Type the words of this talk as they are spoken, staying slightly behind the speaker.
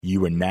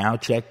You are now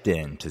checked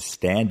in to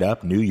Stand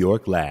Up New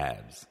York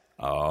Labs.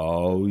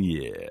 Oh,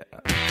 yeah.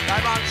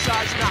 They won't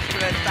charge nothing for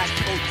their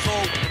festival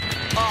talk.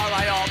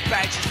 RAR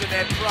badges and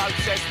their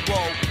protest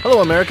wall.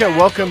 Hello, America.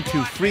 Welcome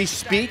to Free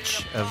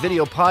Speech, a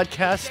video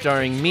podcast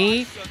starring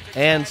me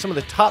and some of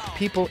the top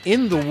people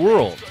in the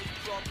world.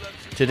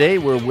 Today,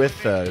 we're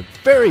with a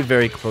very,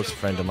 very close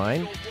friend of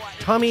mine,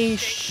 Tommy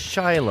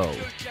Shillue.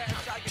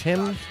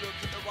 Tim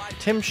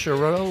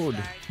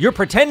Sherrod. You're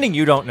pretending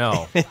you don't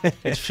know.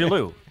 It's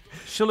Shillue.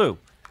 Shillue.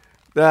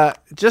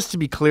 Just to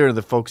be clear to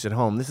the folks at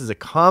home, this is a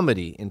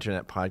comedy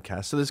internet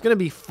podcast, so there's going to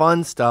be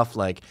fun stuff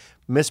like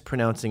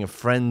mispronouncing a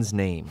friend's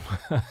name.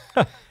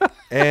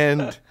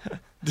 And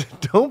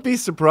don't be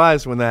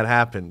surprised when that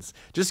happens.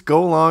 Just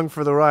go along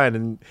for the ride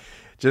and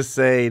just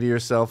say to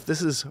yourself,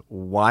 this is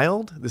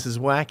wild, this is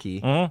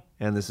wacky,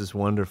 and this is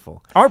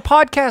wonderful. Are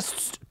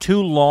podcasts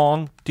too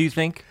long, do you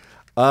think?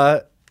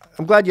 I'm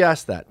glad you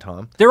asked that,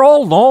 Tom. They're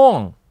all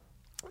long.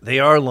 They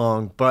are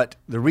long, but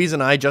the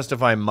reason I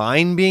justify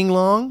mine being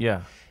long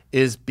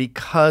is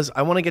because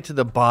I want to get to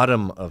the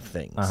bottom of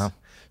things.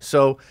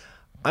 So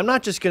I'm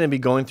not just going to be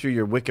going through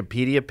your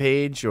Wikipedia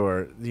page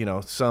or,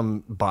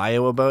 some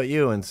bio about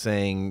you and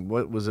saying,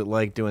 what was it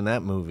like doing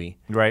that movie?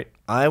 Right.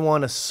 I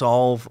want to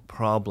solve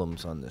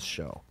problems on this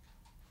show.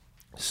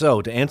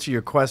 So to answer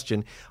your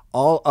question,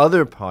 all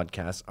other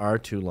podcasts are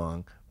too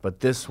long,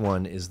 but this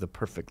one is the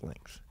perfect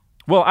length.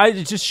 Well,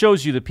 it just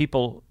shows you that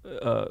people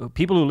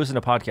who listen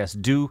to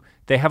podcasts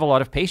they have a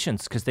lot of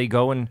patience because they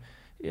go and,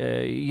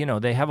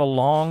 they have a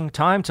long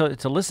time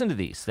to listen to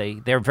these.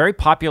 They're very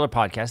popular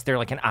podcasts. They're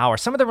like an hour.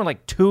 Some of them are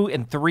like 2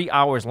 and 3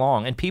 hours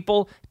long, and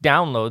people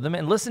download them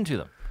and listen to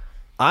them.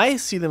 I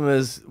see them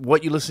as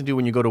what you listen to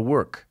when you go to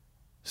work.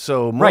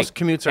 So most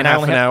commutes are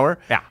half an hour.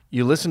 Yeah.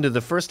 You listen to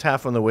the first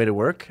half on the way to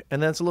work,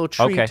 and that's a little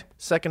treat. Okay.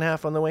 Second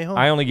half on the way home.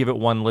 I only give it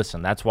one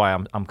listen. That's why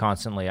I'm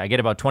constantly. I get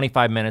about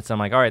 25 minutes. I'm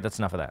like, all right, that's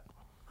enough of that.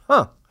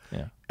 Huh.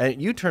 Yeah.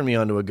 And you turned me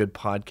on to a good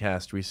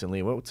podcast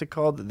recently. What's it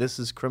called? This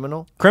is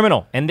Criminal?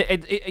 Criminal. And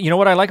you know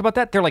what I like about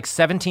that? They're like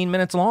 17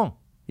 minutes long.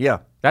 Yeah.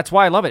 That's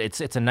why I love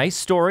it. It's a nice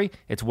story.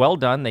 It's well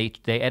done. They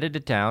edit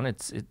it down.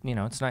 It's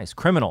nice.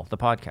 Criminal, the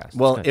podcast.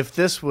 Well,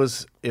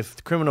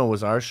 if Criminal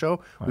was our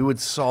show, we would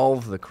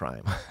solve the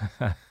crime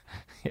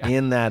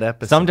in that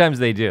episode. Sometimes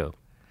they do.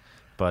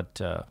 But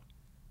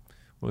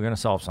we're going to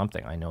solve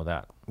something. I know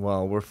that.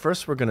 Well, we're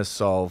going to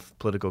solve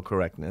political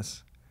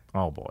correctness.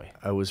 Oh, boy.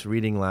 I was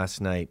reading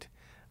last night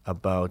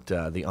about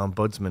the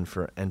ombudsman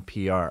for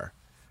NPR.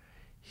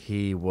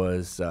 He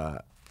was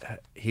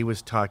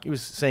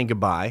saying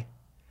goodbye,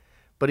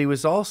 but he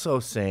was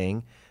also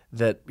saying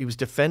that he was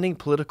defending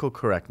political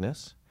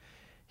correctness.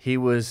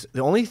 The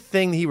only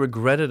thing he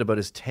regretted about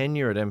his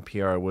tenure at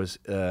NPR was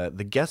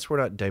the guests were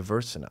not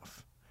diverse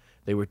enough.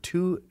 They were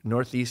too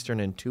Northeastern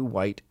and too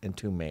white and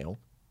too male.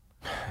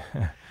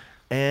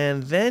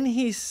 And then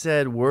he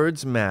said,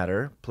 words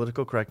matter,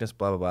 political correctness,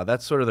 blah, blah, blah.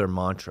 That's sort of their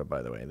mantra,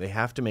 by the way. They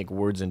have to make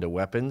words into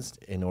weapons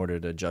in order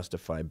to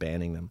justify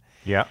banning them.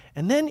 Yeah.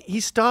 And then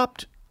he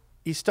stopped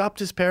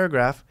his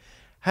paragraph,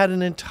 had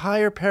an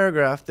entire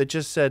paragraph that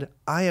just said,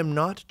 I am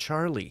not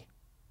Charlie.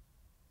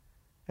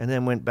 And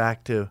then went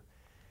back to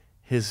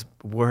his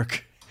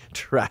work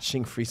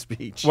trashing free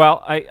speech.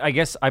 Well, I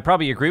guess I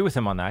probably agree with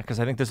him on that because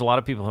I think there's a lot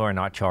of people who are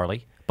not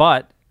Charlie.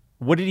 But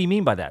what did he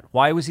mean by that?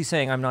 Why was he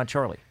saying I'm not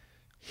Charlie?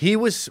 The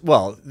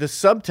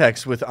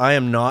subtext with I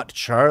am not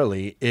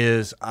Charlie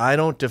is I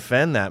don't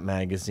defend that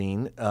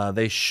magazine.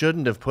 They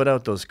shouldn't have put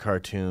out those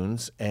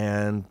cartoons.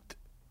 And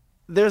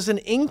there's an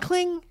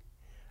inkling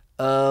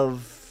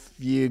of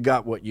you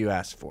got what you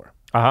asked for.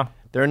 Uh-huh.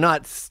 They're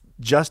not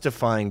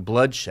justifying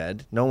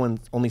bloodshed. Only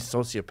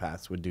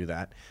sociopaths would do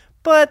that.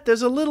 But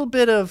there's a little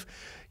bit of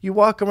you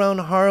walk around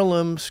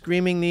Harlem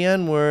screaming the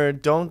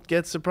N-word, don't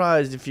get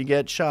surprised if you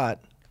get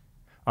shot.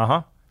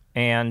 Uh-huh.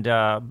 And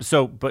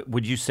but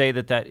would you say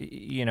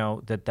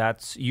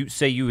that's you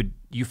say you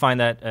find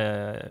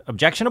that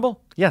objectionable?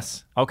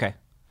 Yes. Okay.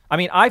 I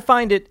mean, I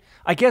find it.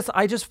 I guess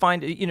I just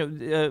find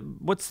it.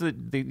 What's the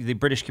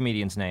British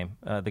comedian's name?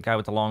 The guy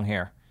with the long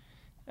hair.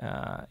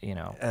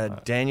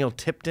 Daniel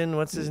Tipton.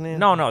 What's his name?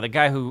 No, the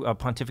guy who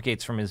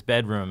pontificates from his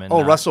bedroom. And,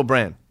 Russell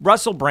Brand.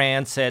 Russell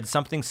Brand said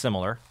something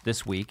similar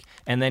this week,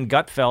 and then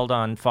Gutfeld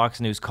on Fox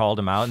News called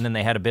him out, and then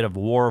they had a bit of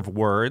war of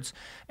words.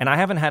 And I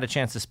haven't had a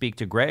chance to speak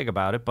to Greg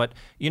about it, but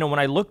when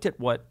I looked at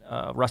what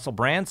Russell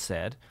Brand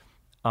said,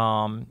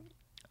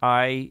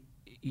 I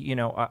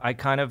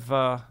kind of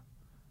oh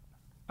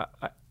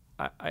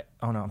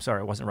no, I'm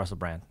sorry, it wasn't Russell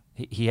Brand.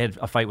 He had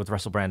a fight with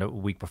Russell Brand a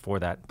week before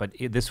that, but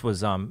this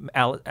was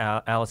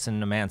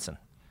Allison Manson.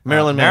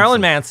 Marilyn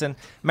Manson.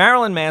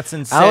 Marilyn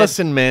Manson said...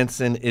 Allison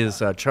Manson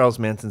is Charles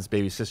Manson's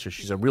baby sister.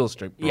 She's a real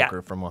estate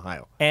broker from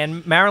Ohio.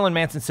 And Marilyn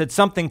Manson said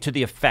something to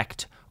the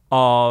effect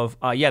of,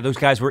 those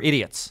guys were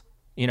idiots.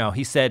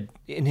 He said,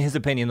 in his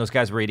opinion, those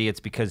guys were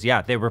idiots because,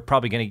 they were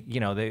probably going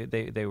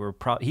to, they were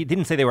he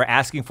didn't say they were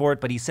asking for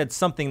it, but he said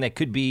something that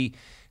could be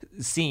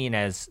seen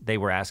as they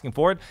were asking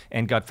for it.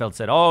 And Gutfeld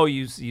said, "Oh,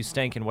 you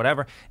stink," and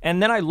whatever.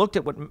 And then I looked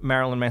at what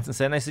Marilyn Manson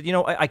said, and I said,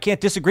 I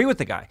can't disagree with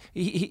the guy.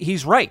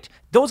 He's right.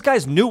 Those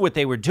guys knew what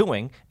they were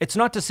doing. It's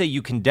not to say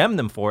you condemn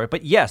them for it,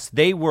 but yes,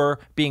 they were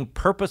being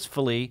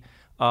purposefully.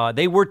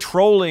 They were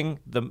trolling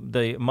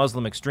the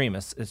Muslim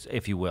extremists,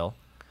 if you will.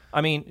 I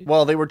mean,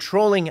 well, they were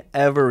trolling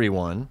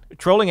everyone.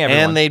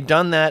 And they've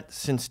done that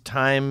since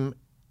time.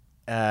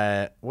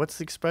 What's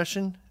the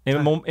expression?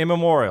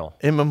 Immemorial.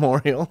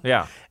 Immemorial.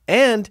 Yeah.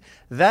 And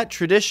that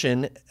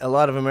tradition, a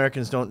lot of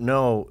Americans don't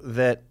know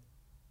that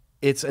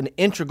it's an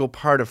integral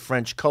part of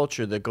French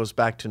culture that goes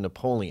back to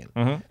Napoleon.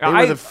 Mm-hmm.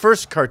 They were the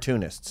first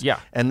cartoonists. Yeah.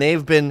 And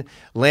they've been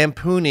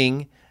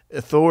lampooning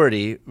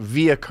authority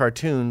via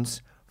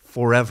cartoons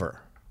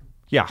forever.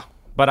 Yeah.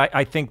 But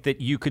I think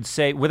that you could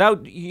say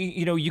without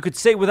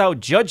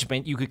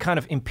judgment, you could kind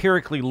of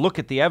empirically look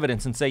at the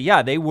evidence and say,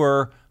 yeah, they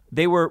were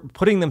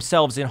putting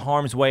themselves in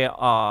harm's way,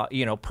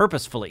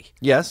 purposefully.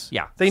 Yes.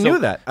 Yeah. They knew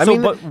that.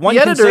 But one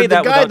the can editor, say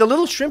that the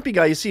little shrimpy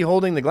guy you see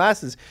holding the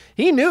glasses,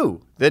 he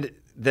knew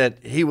that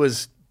he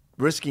was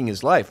risking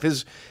his life.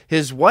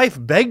 His wife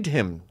begged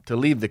him to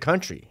leave the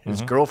country.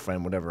 His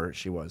girlfriend, whatever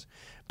she was,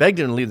 begged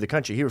him to leave the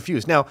country. He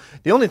refused. Now,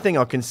 the only thing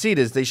I'll concede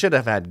is they should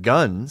have had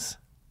guns.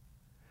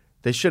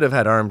 They should have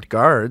had armed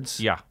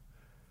guards. Yeah.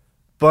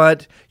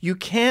 But you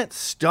can't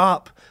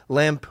stop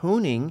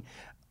lampooning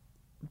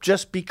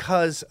just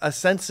because a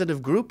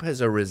sensitive group has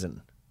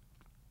arisen.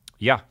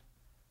 Yeah.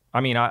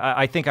 I mean,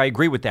 I think I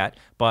agree with that.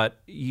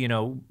 But,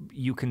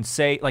 you can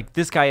say, like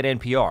this guy at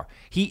NPR,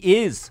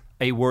 he is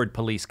a word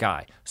police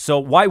guy. So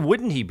why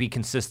wouldn't he be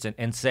consistent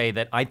and say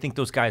that I think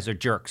those guys are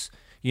jerks?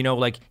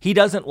 He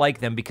doesn't like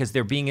them because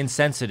they're being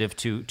insensitive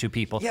to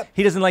people. Yep.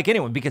 He doesn't like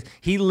anyone because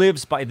he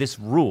lives by this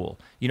rule.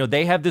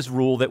 They have this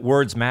rule that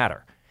words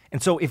matter.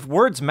 And so if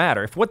words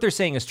matter, if what they're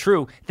saying is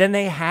true, then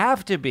they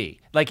have to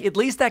be. Like, at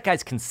least that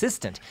guy's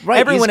consistent. Right,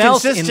 Everyone he's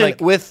else consistent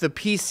with the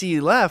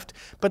PC left,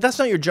 but that's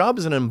not your job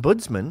as an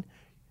ombudsman.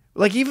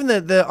 Like, even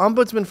the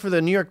ombudsman for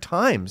the New York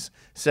Times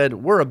said,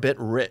 we're a bit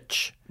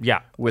rich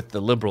with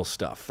the liberal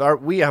stuff.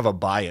 We have a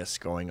bias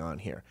going on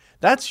here.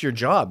 That's your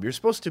job. You're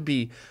supposed to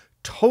be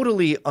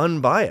totally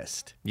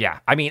unbiased. Yeah.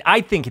 I mean, I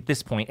think at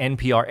this point,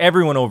 NPR,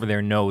 everyone over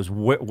there knows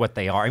what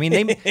they are. I mean,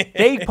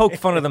 they poke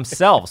fun of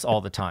themselves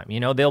all the time.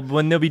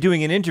 When they'll be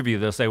doing an interview,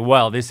 they'll say,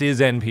 well, this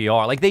is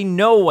NPR. Like, they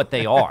know what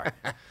they are.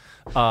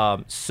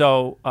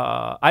 So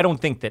I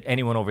don't think that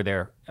anyone over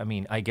there, I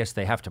mean, I guess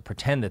they have to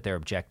pretend that they're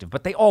objective,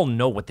 but they all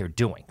know what they're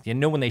doing.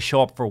 When they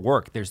show up for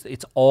work,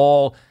 it's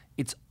all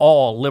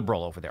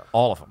liberal over there,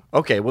 all of them.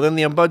 Okay, well, then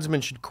the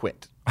ombudsman should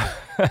quit.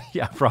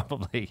 Yeah,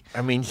 probably.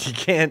 I mean, you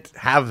can't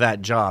have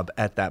that job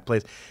at that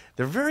place.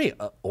 They're very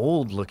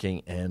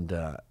old-looking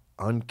and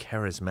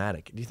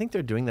uncharismatic. Do you think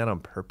they're doing that on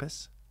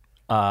purpose?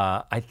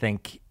 I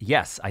think,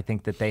 yes. I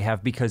think that they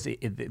have, because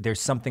there's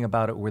something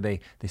about it where they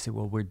say,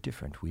 well, we're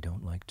different. We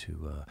don't like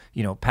to,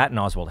 Patton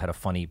Oswalt had a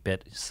funny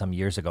bit some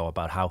years ago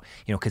about how,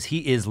 because he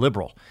is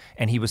liberal.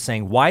 And he was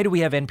saying, why do we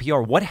have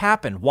NPR? What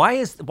happened? Why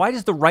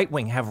does the right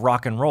wing have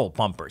rock and roll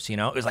bumpers? It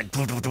was like,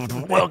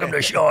 welcome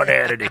to Sean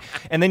Hannity.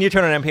 And then you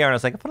turn on NPR and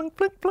it's like, plunk,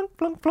 plunk, plunk,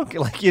 plunk, plunk.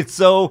 Like, it's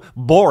so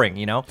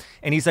boring,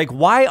 And he's like,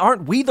 why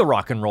aren't we the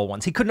rock and roll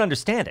ones? He couldn't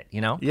understand it,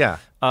 Yeah.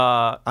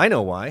 I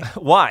know why.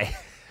 Why?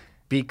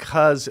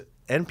 Because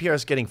NPR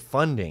is getting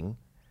funding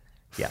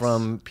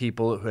from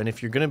people, and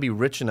if you're going to be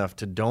rich enough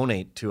to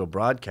donate to a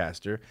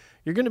broadcaster,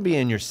 you're going to be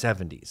in your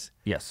 70s.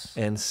 Yes.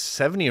 And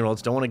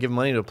 70-year-olds don't want to give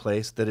money to a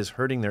place that is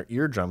hurting their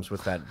eardrums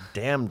with that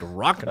damned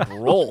rock and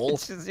roll.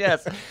 Which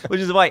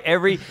is why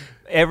every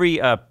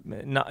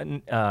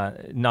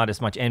not as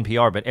much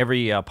NPR, but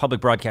every public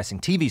broadcasting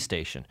TV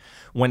station,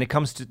 when it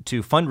comes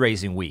to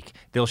fundraising week,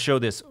 they'll show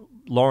this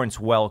Lawrence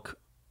Welk.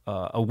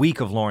 A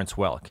week of Lawrence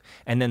Welk,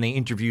 and then they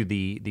interview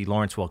the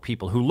Lawrence Welk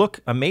people who look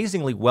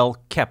amazingly well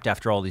kept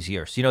after all these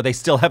years. They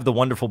still have the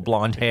wonderful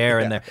blonde hair,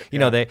 and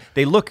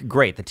they look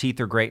great. The teeth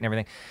are great and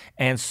everything.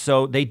 And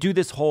so they do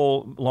this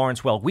whole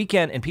Lawrence Welk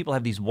weekend, and people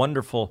have these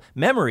wonderful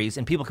memories.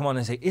 And people come on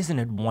and say, "Isn't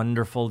it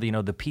wonderful?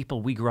 The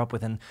people we grew up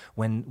with, and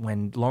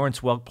when Lawrence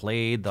Welk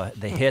played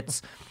the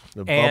hits,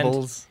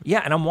 bubbles."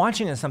 Yeah, and I'm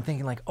watching this, I'm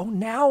thinking like, oh,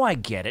 now I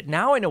get it.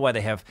 Now I know why they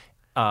have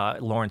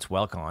Lawrence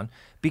Welk on,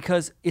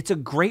 because it's a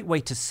great way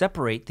to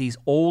separate these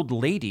old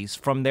ladies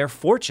from their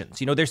fortunes.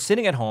 They're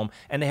sitting at home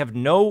and they have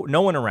no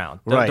one around.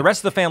 The rest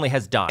of the family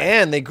has died.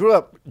 And they grew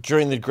up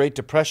during the Great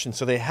Depression,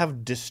 so they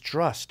have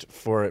distrust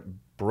for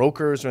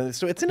brokers.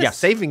 So it's in a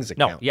savings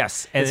account. No,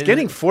 yes. And it's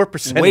getting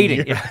 4%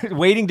 waiting, a year.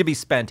 waiting to be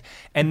spent.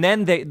 And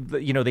then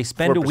they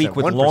spend a week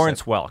with 1%.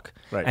 Lawrence Welk.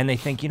 Right. And they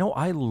think,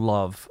 I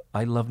love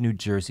New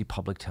Jersey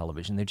public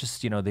television. They're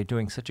just, they're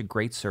doing such a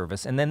great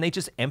service. And then they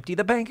just empty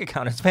the bank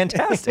account. It's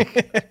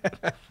fantastic.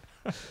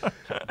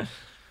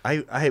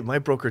 My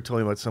broker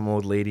told me about some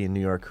old lady in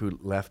New York who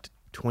left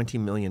 $20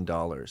 million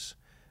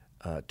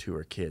to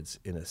her kids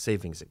in a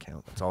savings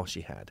account. That's all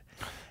she had.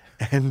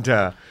 And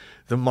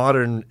the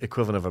modern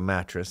equivalent of a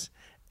mattress.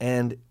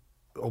 And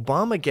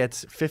Obama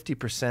gets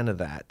 50% of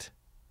that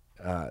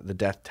the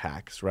death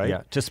tax, right?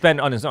 Yeah, to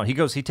spend on his own. He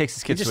takes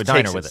his kids to Just a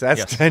diner takes with it. That's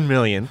Yes. $10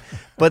 million.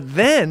 But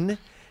then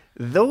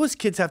those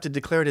kids have to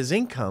declare it as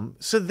income,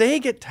 so they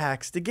get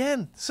taxed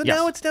again. So Yes.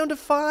 now it's down to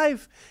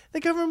 5. The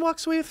government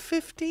walks away with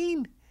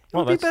 15. It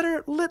Well, would be that's-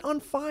 better lit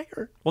on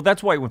fire. Well,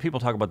 that's why when people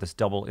talk about this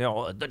double,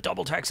 the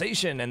double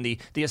taxation and the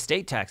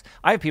estate tax,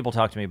 I have people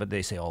talk to me, but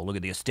they say, "Oh, look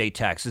at the estate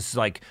tax. This is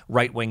like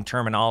right-wing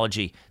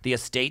terminology. The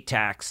estate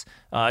tax.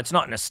 It's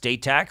not an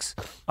estate tax.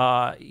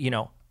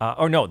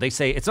 Or no, they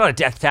say it's not a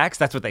death tax.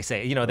 That's what they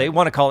say. They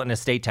want to call it an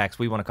estate tax.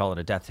 We want to call it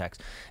a death tax.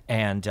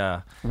 And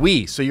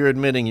So you're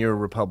admitting you're a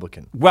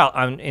Republican. well,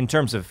 in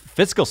terms of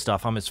fiscal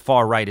stuff, I'm as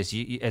far right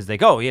as they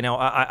go.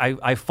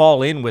 I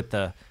fall in with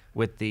the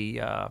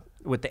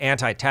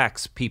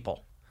anti-tax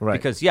people, Right.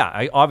 Because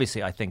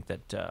I think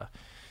that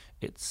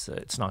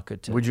it's not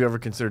good to. Would you ever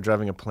consider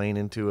driving a plane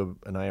into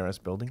an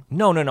IRS building?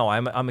 No.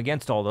 I'm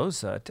against all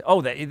those.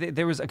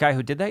 There was a guy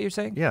who did that. You're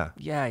saying? Yeah.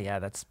 Yeah.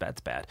 That's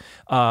bad.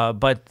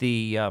 But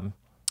the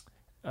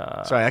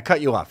Sorry, I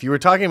cut you off. You were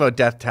talking about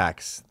death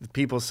tax.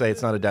 People say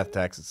it's not a death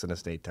tax; it's an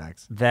estate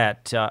tax.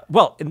 that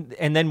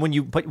and then when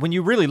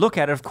you really look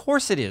at it, of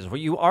course it is. Well,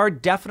 you are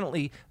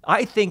definitely.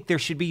 I think there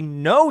should be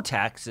no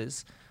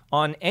taxes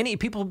on any.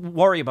 People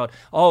worry about,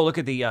 look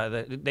at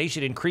they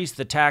should increase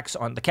the tax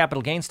on the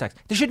capital gains tax.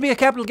 There shouldn't be a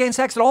capital gains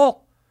tax at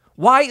all.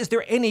 Why is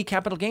there any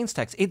capital gains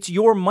tax? It's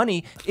your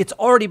money. It's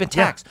already been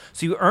taxed. Yeah.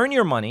 So you earn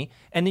your money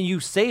and then you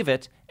save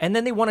it, and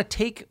then they want to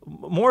take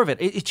more of it.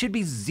 It should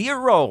be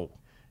zero.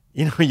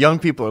 Young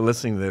people are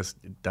listening to this,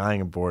 dying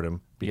of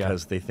boredom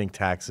because they think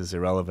tax is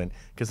irrelevant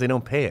because they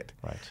don't pay it.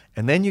 Right.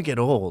 And then you get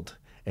old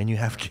and you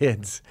have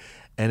kids,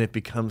 and it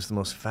becomes the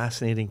most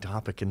fascinating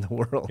topic in the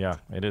world. Yeah,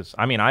 it is.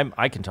 I mean,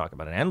 I can talk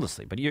about it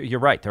endlessly, but you're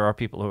right. There are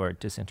people who are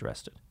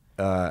disinterested.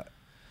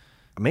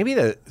 Maybe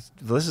this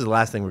is the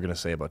last thing we're going to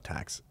say about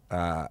tax.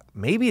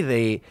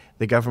 Maybe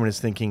the government is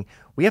thinking,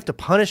 we have to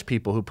punish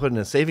people who put in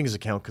a savings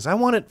account because I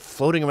want it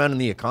floating around in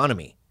the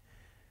economy.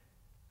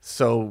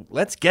 So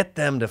let's get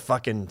them to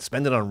fucking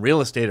spend it on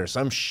real estate or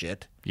some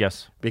shit.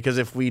 Yes. Because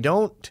if we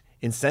don't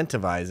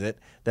incentivize it,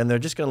 then they're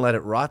just going to let it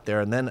rot there,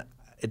 and then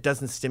it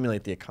doesn't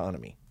stimulate the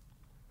economy.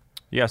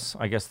 Yes,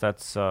 I guess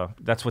that's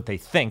what they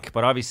think.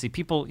 But obviously,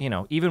 people,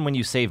 even when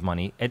you save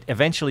money,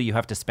 eventually you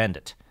have to spend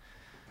it.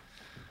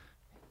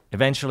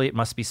 Eventually, it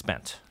must be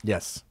spent.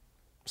 Yes.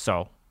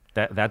 So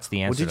that's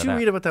the answer. Did you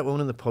read about that woman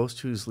in the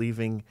Post who's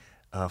leaving,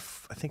 I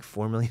think,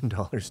 $4 million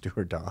to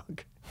her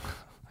dog?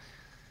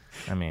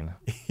 I mean,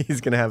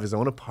 he's going to have his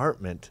own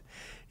apartment.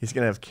 He's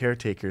going to have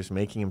caretakers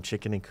making him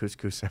chicken and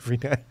couscous every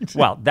night.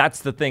 Well,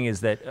 that's the thing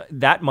is that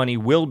money it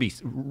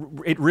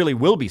really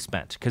will be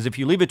spent. Because if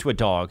you leave it to a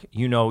dog,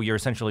 you're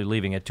essentially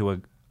leaving it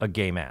to a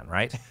gay man,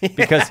 right?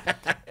 Because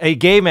a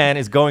gay man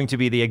is going to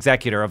be the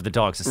executor of the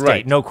dog's estate,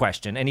 right. No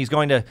question. And he's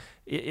going to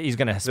spend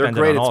it on all They're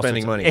great at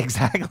spending money.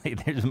 Exactly.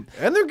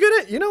 And they're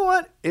good at, you know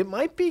what? It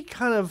might be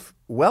kind of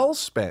well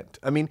spent.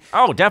 I mean,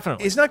 oh,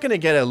 definitely. He's not going to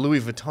get a Louis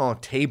Vuitton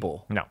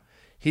table. No.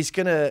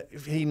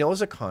 He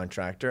knows a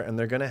contractor, and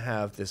they're going to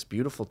have this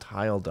beautiful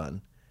tile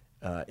done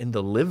in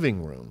the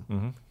living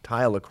room,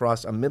 tile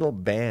across a middle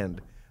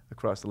band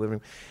across the living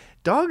room.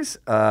 Dogs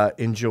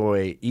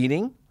enjoy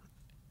eating,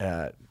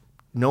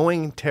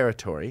 knowing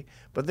territory,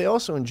 but they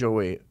also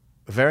enjoy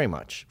very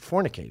much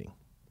fornicating.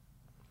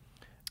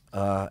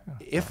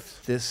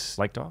 If this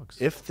like dogs,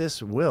 if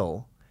this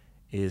will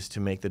is to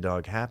make the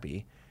dog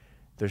happy,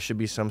 there should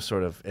be some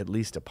sort of at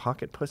least a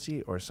pocket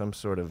pussy or some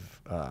sort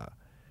of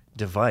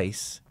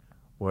device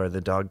where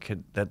the dog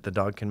can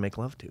make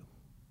love to.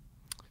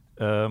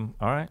 All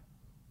right.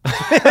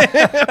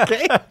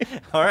 Okay.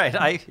 All right.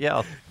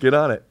 I'll Get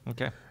on it.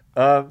 Okay.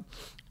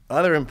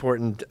 Other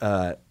important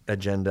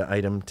agenda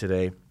item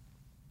today.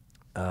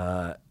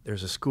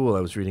 There's a school I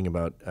was reading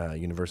about,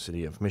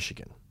 University of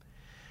Michigan,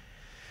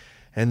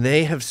 and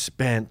they have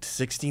spent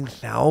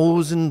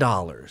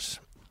 $16,000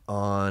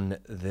 on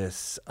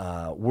this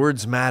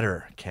Words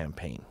Matter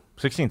campaign.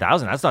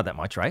 16,000. That's not that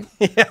much, right?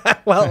 Yeah,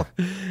 well,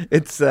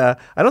 it's. I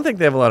don't think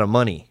they have a lot of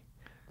money,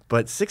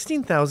 but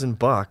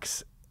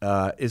 $16,000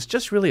 is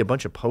just really a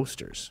bunch of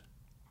posters,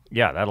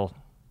 Yeah,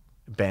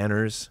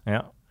 banners.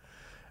 Yeah.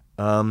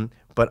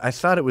 But I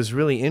thought it was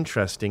really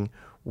interesting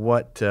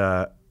what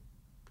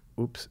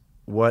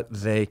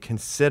they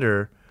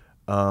consider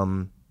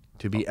to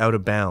be out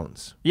of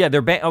bounds. Yeah,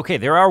 they're banned. Okay,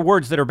 there are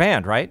words that are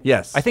banned, right?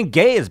 Yes. I think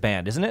gay is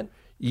banned, isn't it?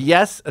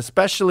 Yes,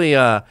 especially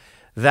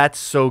that's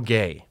so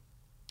gay.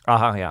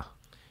 Yeah.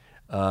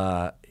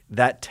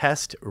 That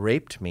test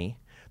raped me.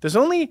 There's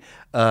only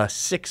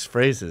 6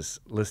 phrases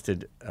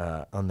listed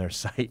on their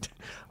site.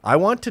 I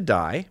want to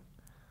die,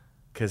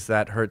 because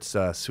that hurts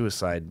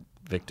suicide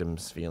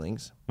victims'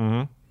 feelings,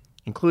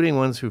 including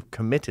ones who've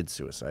committed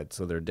suicide,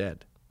 so they're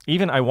dead.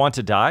 Even I want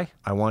to die?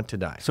 I want to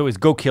die. So is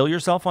go kill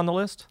yourself on the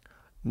list?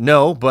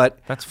 No, but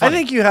That's funny. I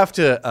think you have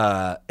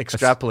to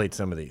extrapolate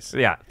some of these.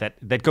 Yeah,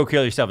 that go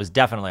kill yourself is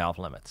definitely off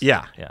limits.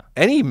 Yeah. Yeah.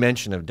 Any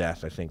mention of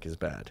death, I think, is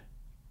bad.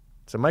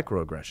 It's a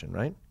microaggression,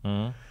 right?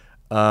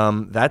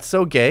 That's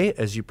so gay,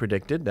 as you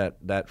predicted.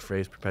 That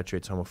phrase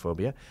perpetuates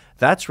homophobia.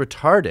 That's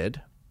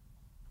retarded.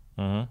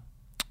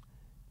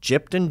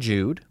 Gypped and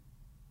Jude,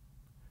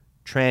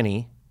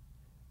 tranny,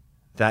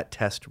 that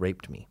test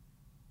raped me.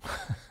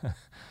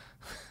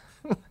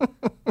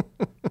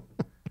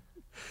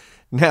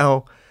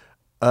 Now,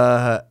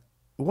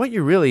 what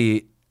you're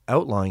really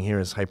outlawing here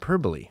is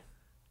hyperbole.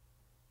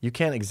 You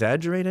can't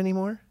exaggerate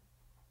anymore?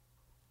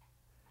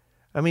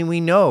 I mean, we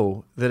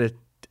know that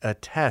a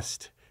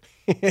test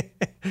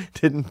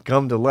didn't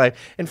come to life.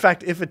 In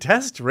fact, if a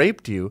test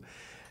raped you,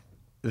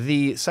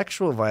 the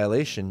sexual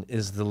violation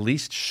is the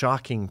least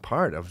shocking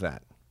part of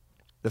that.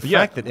 The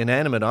fact that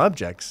inanimate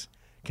objects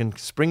can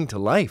spring to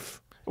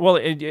life. Well,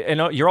 and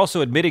you're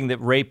also admitting that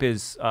rape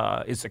is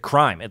a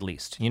crime, at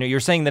least. You know, you're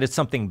saying that it's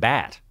something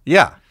bad.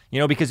 Yeah. You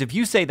know, because if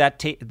you say that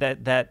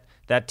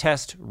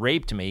test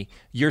raped me,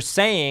 you're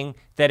saying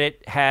that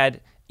it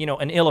had, you know,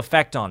 an ill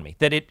effect on me.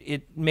 That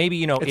it maybe,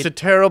 you know, it's a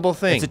terrible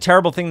thing. It's a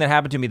terrible thing that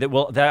happened to me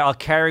that I'll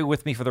carry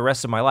with me for the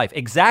rest of my life.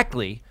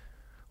 Exactly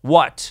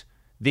what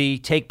the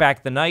Take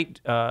Back the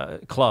Night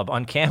club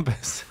on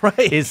campus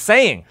is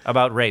saying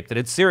about rape. That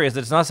it's serious.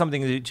 That it's not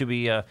something to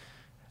be.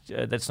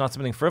 That's not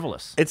something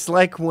frivolous. It's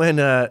like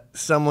when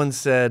someone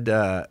said,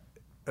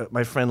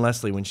 my friend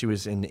Leslie, when she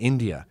was in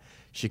India,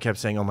 she kept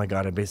saying, "Oh my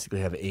God, I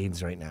basically have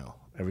AIDS right now."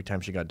 Every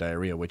time she got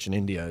diarrhea, which in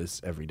India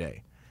is every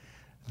day.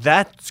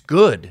 That's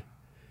good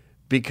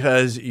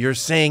because you're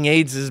saying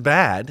AIDS is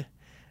bad.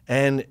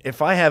 And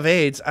if I have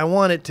AIDS, I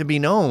want it to be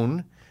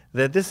known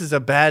that this is a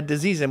bad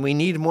disease and we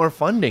need more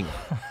funding.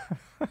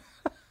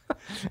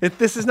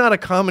 This is not a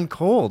common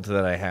cold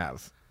that I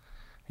have.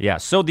 Yeah.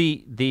 So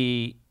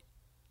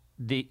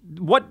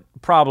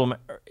what problem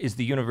is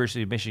the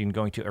University of Michigan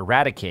going to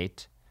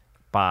eradicate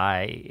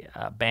by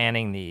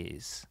banning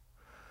these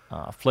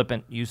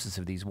flippant uses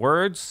of these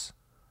words?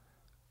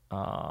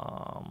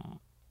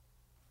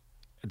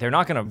 They're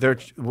not going to.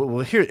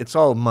 Well, here it's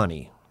all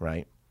money,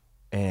 right?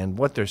 And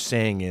what they're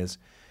saying is,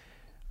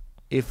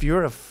 if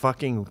you're a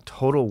fucking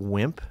total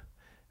wimp,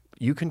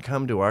 you can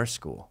come to our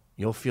school.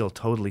 You'll feel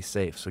totally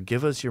safe. So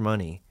give us your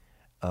money.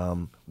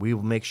 We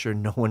will make sure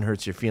no one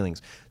hurts your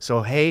feelings.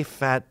 So, hey,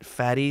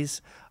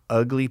 fatties,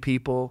 ugly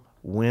people,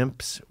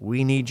 wimps,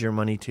 we need your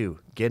money too.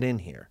 Get in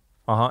here.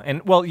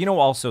 And, well, you know,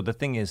 also, the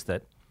thing is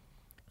that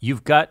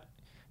you've got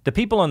the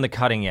people on the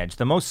cutting edge,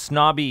 the most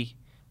snobby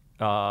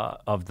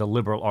of the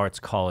liberal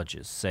arts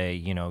colleges, say,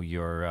 you know,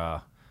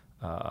 your,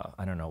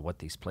 I don't know what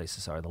these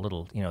places are, the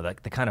little, you know,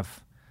 the kind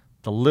of,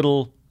 the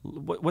little,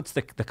 what's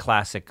the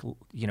classic,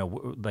 you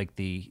know, like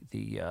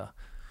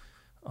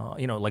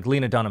you know, like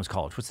Lena Dunham's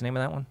college. What's the name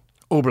of that one?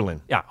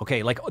 Oberlin. Yeah,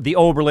 okay, like the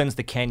Oberlins,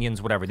 the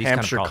Kenyons, whatever. These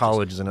Hampshire kind of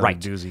College is another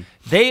doozy.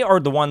 They are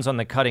the ones on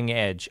the cutting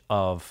edge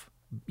of,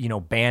 you know,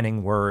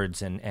 banning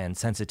words and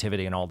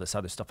sensitivity and all this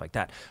other stuff like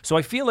that. So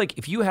I feel like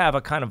if you have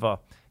a kind of a,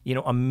 you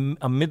know,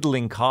 a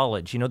middling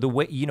college, you know, the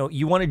way, you know,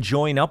 you want to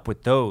join up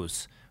with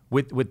those,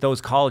 with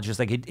those colleges,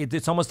 like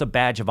it's almost a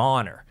badge of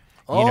honor.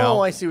 You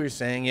know, I see what you're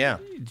saying. Yeah.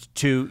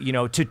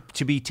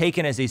 To be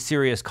taken as a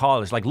serious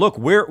college, like, look,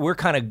 we're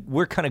kind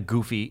of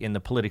goofy in the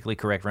politically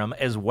correct realm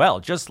as well,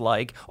 just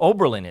like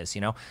Oberlin is,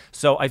 you know.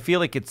 So I feel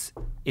like it's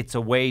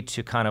a way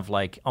to kind of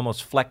like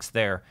almost flex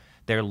their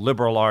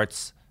liberal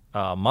arts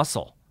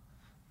muscle.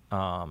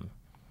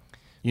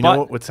 You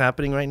know what's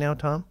happening right now,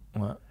 Tom?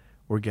 What?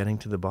 We're getting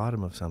to the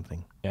bottom of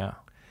something. Yeah.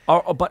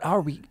 But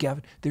are we,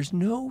 Gavin? There's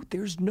no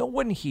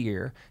one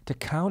here to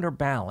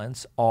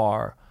counterbalance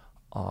our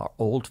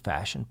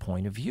old-fashioned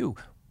point of view.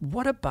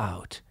 What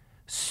about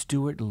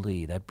Stuart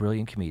Lee, that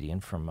brilliant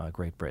comedian from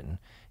Great Britain?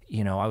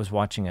 You know, I was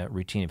watching a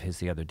routine of his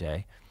the other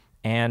day,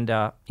 and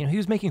you know, he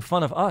was making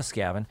fun of us,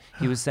 Gavin.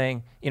 He was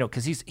saying, you know,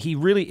 because he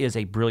really is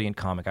a brilliant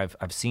comic.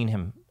 I've seen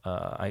him.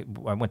 I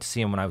went to see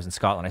him when I was in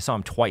Scotland. I saw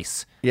him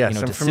twice. Yes, you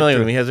know, I'm familiar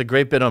with him. He has a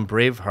great bit on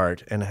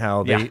Braveheart and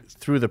how they Yeah.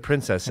 threw the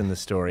princess in the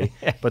story,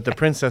 but the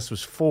princess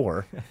was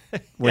 4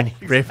 when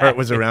Braveheart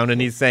was around, and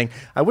he's saying,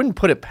 I wouldn't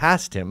put it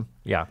past him.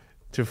 Yeah.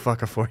 To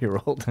fuck a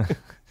 4-year-old.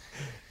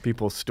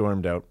 People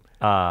stormed out.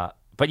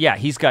 But yeah,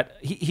 he's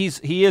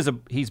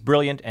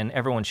brilliant, and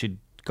everyone should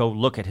go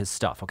look at his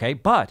stuff. Okay,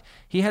 but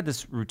he had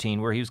this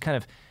routine where he was kind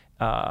of,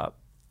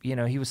 you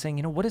know, he was saying,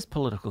 you know, what is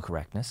political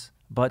correctness?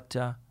 But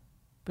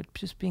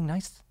just being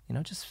nice, you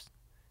know, just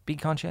being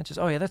conscientious.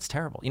 Oh yeah, that's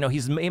terrible. You know,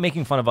 he's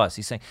making fun of us.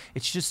 He's saying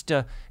it's just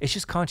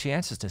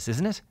conscientiousness,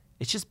 isn't it?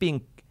 It's just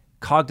being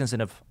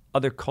cognizant of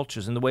other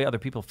cultures and the way other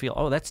people feel.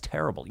 Oh, that's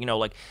terrible. You know,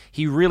 like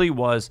he really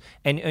was.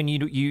 And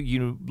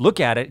you look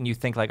at it and you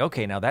think like,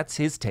 okay, now that's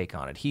his take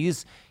on it. He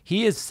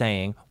is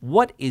saying,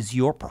 what is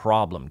your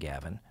problem,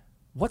 Gavin?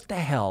 What the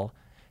hell?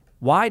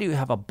 Why do you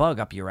have a bug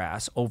up your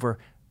ass over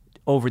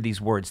these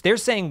words? They're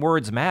saying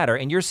words matter,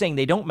 and you're saying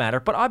they don't matter,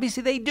 but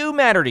obviously they do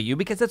matter to you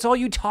because that's all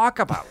you talk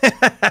about.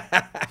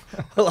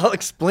 Well, I'll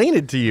explain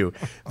it to you.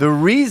 The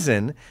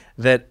reason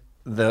that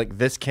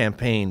this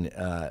campaign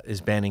is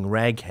banning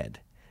raghead.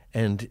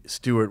 And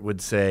Stuart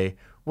would say,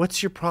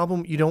 what's your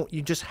problem?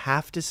 You just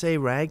have to say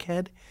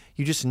raghead?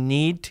 You just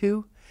need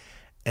to?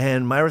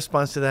 And my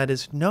response to that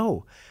is,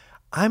 no,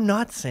 I'm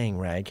not saying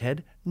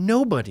raghead.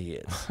 Nobody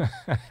is.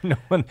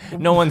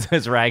 No one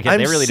says raghead. I'm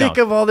They really sick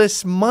don't. of all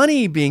this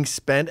money being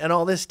spent and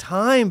all this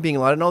time being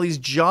allotted and all these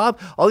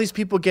all these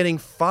people getting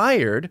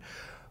fired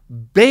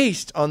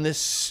based on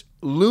this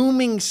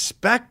looming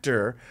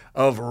specter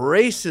of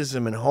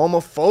racism and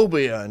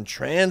homophobia and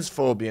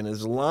transphobia and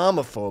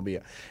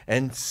Islamophobia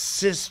and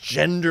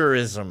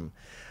cisgenderism.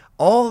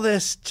 All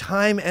this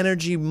time,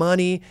 energy,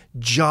 money,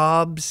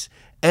 jobs,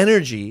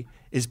 energy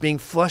is being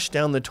flushed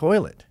down the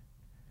toilet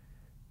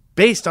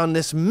based on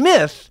this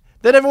myth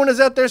that everyone is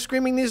out there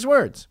screaming these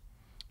words.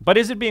 But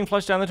is it being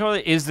flushed down the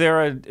toilet? Is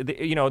there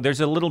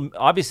there's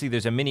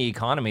a mini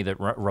economy that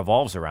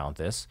revolves around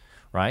this,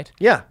 right?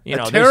 Yeah,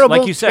 there's, terrible,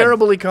 like you said,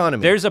 terrible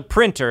economy. There's a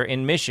printer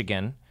in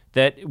Michigan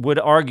that would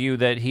argue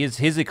that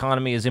his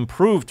economy is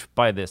improved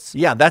by this.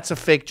 Yeah, that's a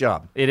fake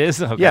job. It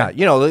is? Okay.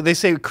 Yeah, they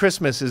say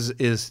Christmas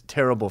is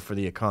terrible for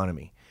the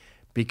economy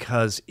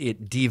because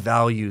it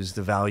devalues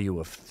the value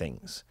of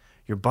things.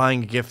 You're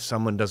buying a gift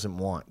someone doesn't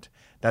want.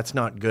 That's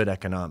not good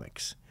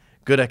economics.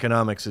 Good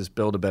economics is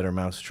build a better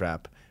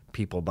mousetrap,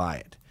 people buy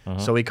it.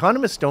 So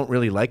economists don't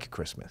really like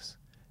Christmas.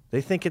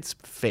 They think it's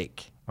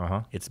fake.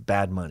 It's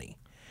bad money.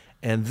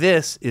 And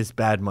this is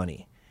bad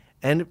money.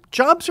 And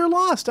jobs are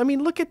lost. I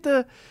mean, look at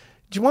do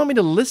you want me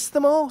to list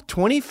them all?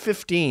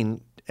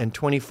 2015 and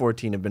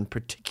 2014 have been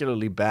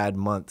particularly bad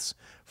months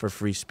for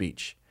free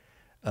speech.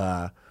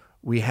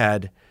 We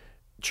had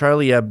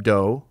Charlie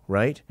Hebdo,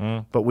 right?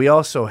 But we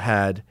also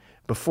had,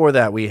 before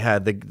that, we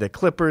had the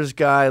Clippers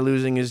guy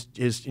losing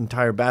his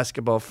entire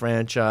basketball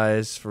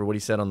franchise for what he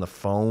said on the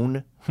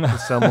phone to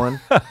someone.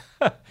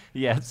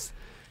 Yes.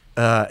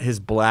 His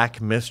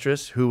black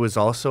mistress, who was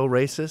also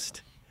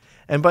racist.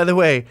 And by the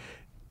way,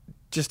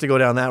 just to go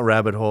down that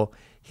rabbit hole,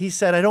 he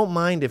said, I don't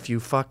mind if you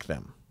fuck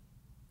them.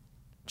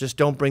 Just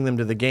don't bring them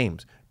to the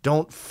games.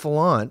 Don't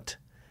flaunt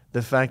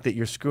the fact that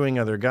you're screwing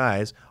other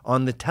guys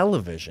on the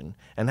television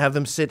and have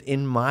them sit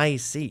in my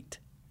seat.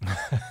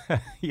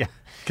 Yeah.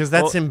 Because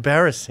that's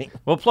embarrassing.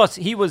 Well, plus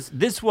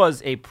this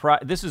was a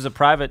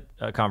private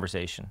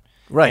conversation.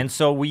 Right. And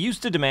so we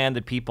used to demand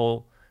that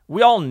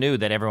we all knew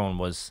that everyone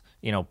was,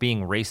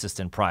 being racist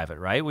in private,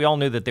 right? We all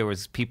knew that there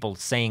was people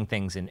saying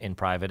things in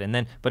private,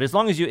 but as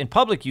long as in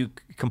public you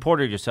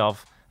comported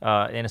yourself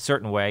in a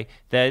certain way,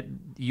 that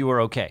you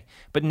were okay.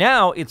 But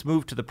now it's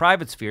moved to the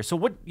private sphere. So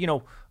what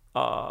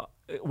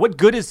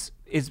good is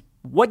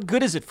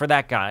it for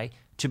that guy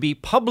to be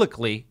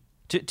publicly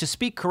to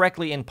speak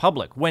correctly in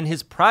public when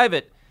his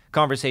private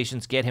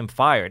conversations get him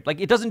fired? Like,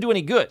 it doesn't do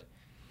any good.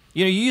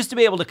 You used to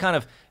be able to kind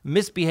of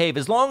misbehave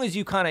as long as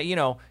you kind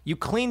of, you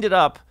cleaned it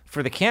up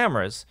for the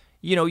cameras,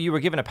 you were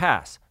given a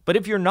pass. But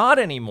if you're not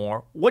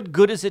anymore, what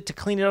good is it to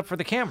clean it up for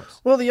the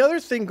cameras? Well, the other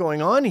thing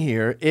going on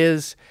here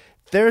is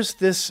there's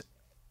this,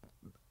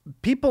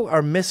 people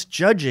are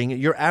misjudging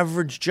your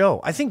average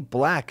Joe. I think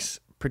blacks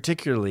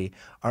particularly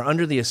are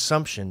under the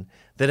assumption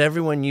that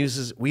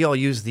we all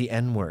use the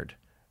N-word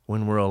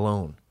when we're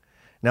alone.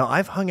 Now,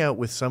 I've hung out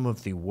with some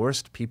of the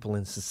worst people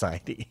in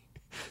society.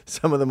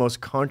 Some of the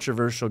most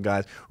controversial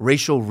guys,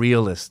 racial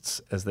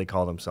realists, as they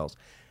call themselves.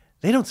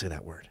 They don't say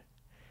that word.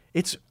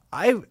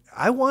 I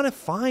want to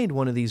find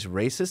one of these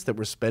racists that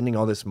we're spending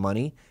all this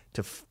money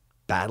to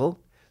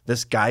battle,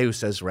 this guy who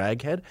says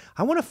raghead.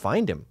 I want to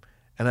find him,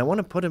 and I want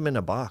to put him in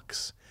a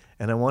box,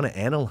 and I want to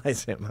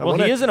analyze him.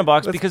 He is in a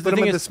box because the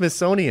thing is, the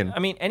Smithsonian. I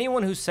mean,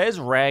 anyone who says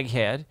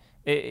raghead,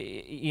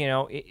 they're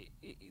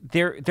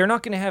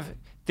not going to have.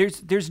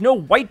 There's no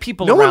white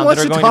people around that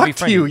are going to be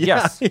friendly. You.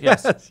 Yeah,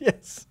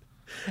 Yes.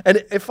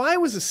 And if I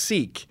was a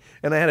Sikh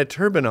and I had a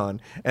turban on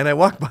and I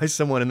walked by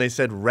someone and they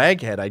said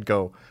raghead, I'd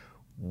go,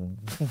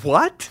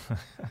 what?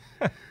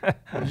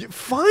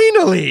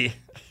 Finally.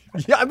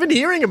 Yeah, I've been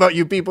hearing about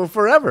you people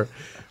forever.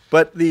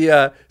 But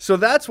so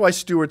that's why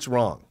Stewart's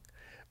wrong,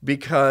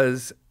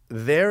 because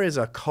there is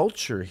a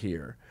culture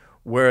here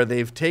where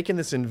they've taken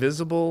this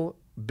invisible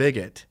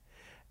bigot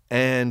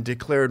and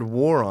declared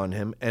war on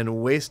him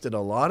and wasted a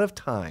lot of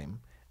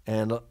time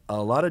and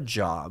a lot of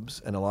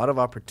jobs and a lot of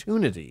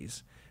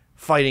opportunities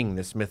fighting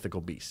this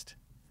mythical beast.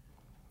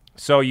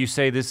 So you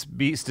say this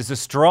beast is a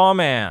straw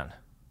man.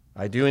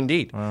 I do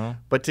indeed.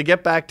 But to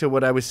get back to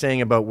what I was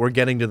saying about we're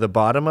getting to the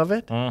bottom of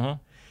it,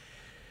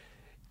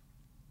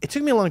 it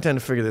took me a long time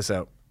to figure this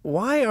out.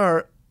 Why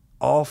are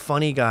all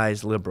funny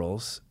guys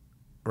liberals,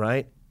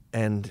 right?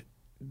 And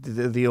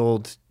the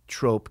old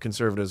trope,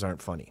 conservatives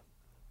aren't funny?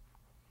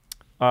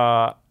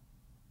 Well,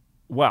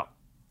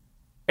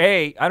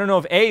 I don't know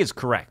if A is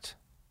correct,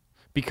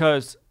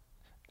 because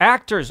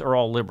actors are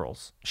all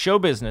liberals. Show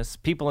business,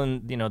 people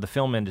in the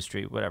film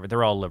industry, whatever,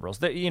 they're all liberals.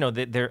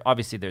 They're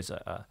obviously there's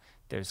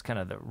kind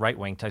of the right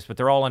wing types, but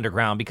they're all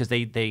underground because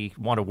they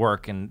want to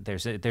work, and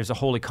there's a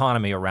whole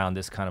economy around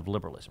this kind of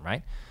liberalism,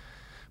 right?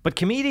 But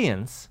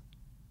comedians,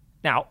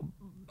 now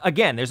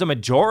again, there's a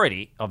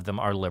majority of them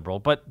are liberal,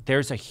 but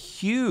there's a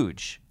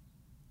huge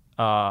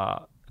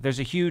kind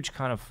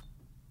of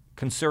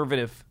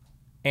conservative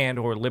and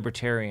or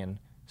libertarian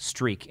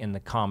streak in the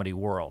comedy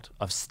world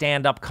of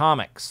stand-up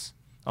comics.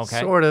 Okay.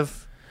 Sort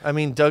of. I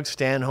mean, Doug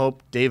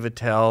Stanhope, Dave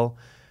Attell,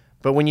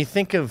 But when you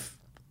think of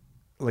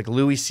like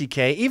Louis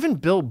C.K., even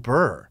Bill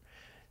Burr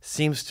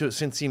seems to,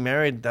 since he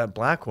married that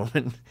black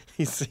woman,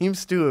 he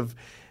seems to have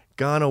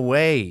gone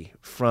away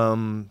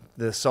from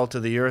the salt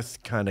of the earth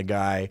kind of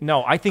guy.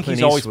 No, I think Clint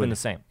he's always Eastwood. been the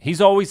same.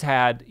 He's always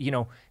had,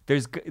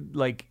 there's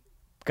like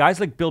guys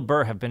like Bill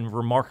Burr have been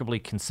remarkably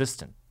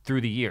consistent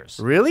through the years.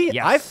 Really?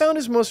 Yes. I found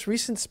his most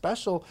recent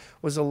special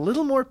was a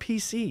little more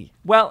PC.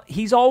 Well,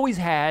 he's always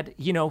had,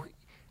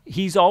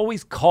 he's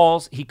always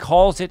calls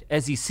it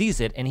as he sees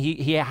it, and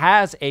he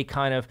has a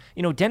kind of,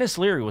 Dennis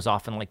Leary was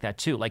often like that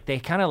too. Like they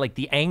kind of like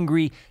the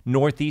angry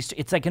Northeast.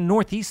 It's like a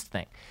Northeast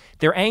thing.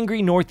 They're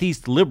angry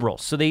Northeast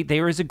liberals, so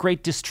there is a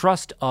great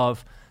distrust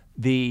of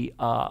the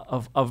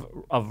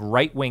of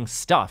right wing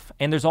stuff,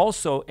 and there's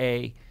also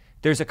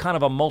there's a kind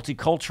of a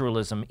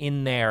multiculturalism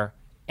in their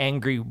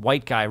angry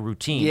white guy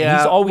routine. Yeah,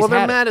 He's always they're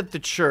had it. mad at the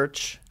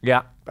church.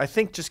 Yeah. I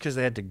think just because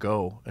they had to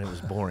go and it was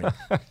boring.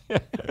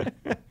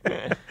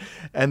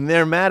 And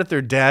they're mad at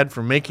their dad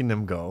for making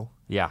them go.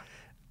 Yeah.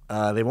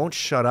 They won't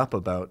shut up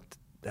about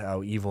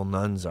how evil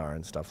nuns are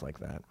and stuff like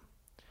that.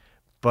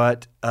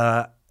 But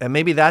and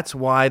maybe that's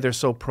why they're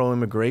so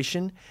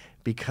pro-immigration,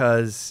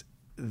 because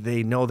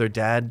they know their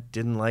dad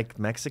didn't like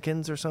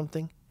Mexicans or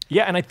something.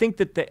 Yeah, and I think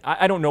that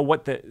I don't know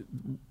what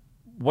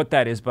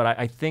that is, but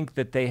I think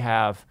that they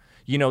have,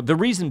 the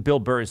reason Bill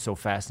Burr is so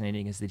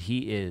fascinating is that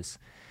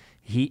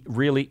he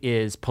really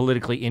is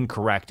politically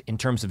incorrect in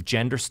terms of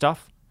gender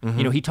stuff.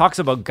 Mm-hmm. He talks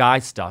about guy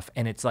stuff,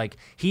 and it's like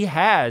he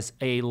has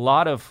a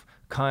lot of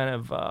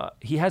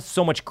he has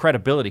so much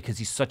credibility because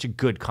he's such a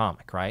good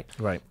comic, right?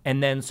 Right.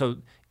 And then so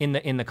in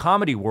the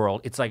comedy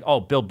world, it's like, oh,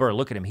 Bill Burr,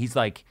 look at him.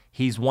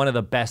 He's one of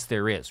the best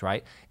there is,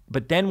 right?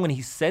 But then when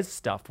he says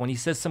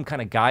some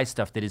kind of guy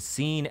stuff that is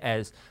seen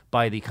as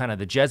by the kind of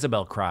the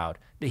Jezebel crowd,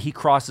 that he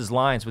crosses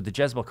lines with the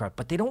Jezebel crowd,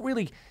 but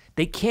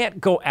they can't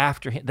go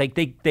after him. Like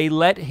they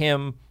let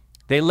him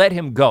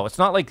go. It's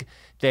not like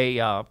they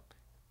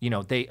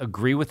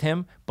agree with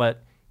him,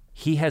 but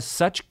he has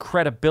such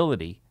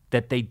credibility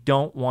that they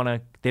don't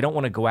want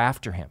to go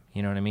after him.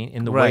 You know what I mean?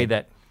 In the way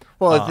that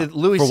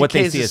Louis for what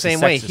C.K. they is see the as the same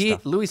way. sexist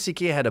stuff. Louis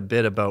C.K. had a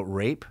bit about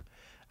rape,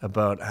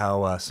 about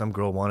how some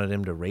girl wanted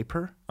him to rape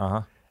her.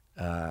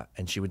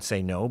 And she would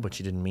say no, but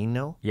she didn't mean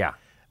no. Yeah.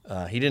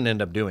 He didn't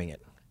end up doing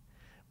it.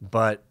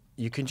 But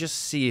you can just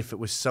see if it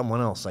was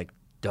someone else, like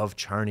Dove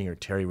Charney or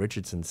Terry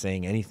Richardson,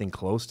 saying anything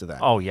close to that.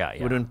 Oh, yeah.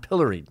 He would have been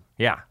pilloried.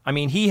 Yeah. I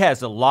mean, he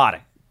has a lot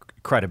of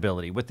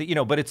credibility with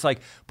but it's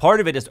like part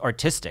of it is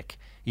artistic,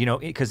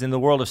 because in the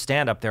world of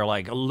stand-up, they're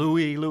like,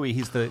 Louis,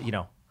 he's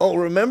the, Oh,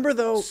 remember,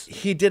 though,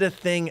 he did a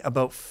thing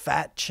about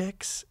fat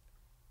chicks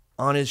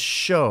on his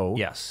show.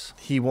 Yes.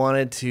 He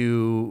wanted he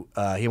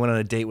went on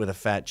a date with a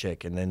fat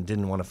chick and then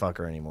didn't want to fuck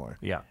her anymore.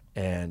 Yeah.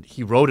 And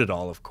he wrote it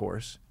all, of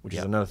course, which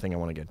is another thing I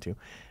want to get to.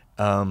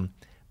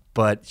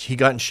 But he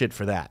got in shit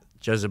for that.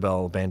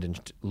 Jezebel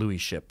abandoned Louis'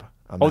 ship.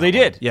 Oh, they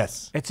did?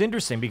 Yes. It's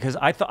interesting because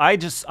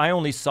I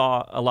only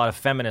saw a lot of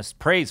feminist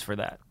praise for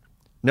that.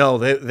 No,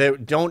 they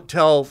don't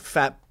tell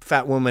fat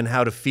women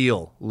how to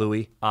feel,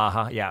 Louis.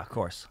 Yeah, of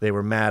course. They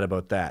were mad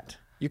about that.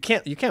 You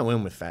can't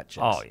win with fat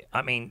chicks. Oh, yeah.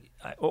 I mean,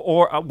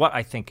 or what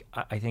I think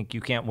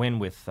you can't win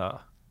with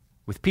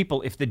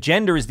people if the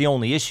gender is the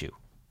only issue.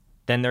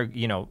 Then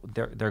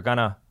they're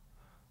gonna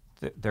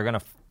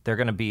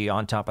be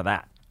on top of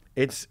that.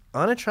 It's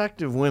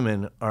unattractive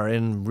women are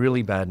in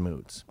really bad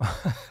moods.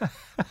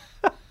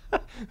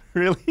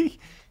 Really?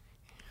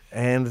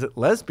 And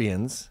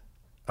lesbians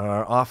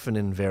are often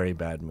in very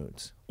bad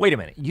moods. Wait a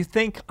minute. You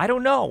think? I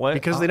don't know.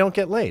 Because they don't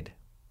get laid.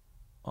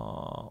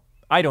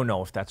 I don't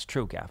know if that's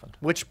true, Gavin.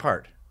 Which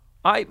part?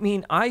 I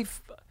mean,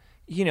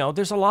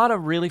 there's a lot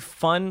of really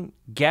fun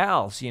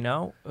gals,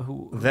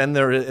 who... Then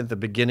they're at the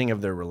beginning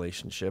of their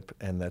relationship,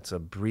 and that's a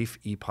brief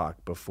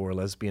epoch before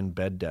lesbian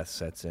bed death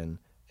sets in,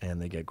 and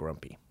they get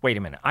grumpy. Wait a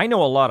minute. I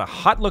know a lot of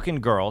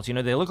hot-looking girls.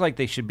 They look like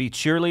they should be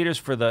cheerleaders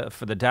for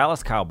the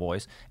Dallas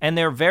Cowboys, and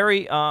they're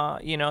very,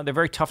 they're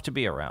very tough to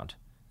be around.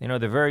 They're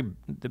very.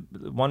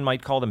 One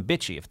might call them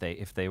bitchy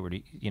if they were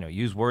to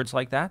use words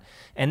like that.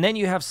 And then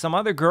you have some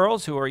other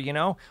girls who are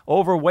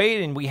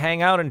overweight, and we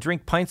hang out and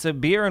drink pints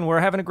of beer, and we're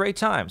having a great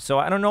time. So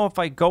I don't know if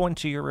I go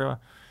into your,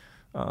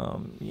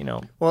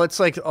 Well, it's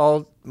like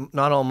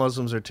not all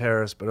Muslims are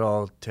terrorists, but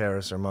all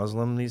terrorists are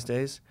Muslim these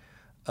days.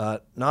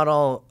 Not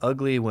all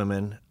ugly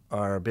women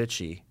are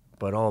bitchy,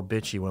 but all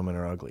bitchy women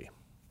are ugly.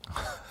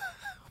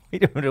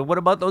 Wait a minute. What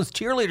about those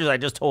cheerleaders I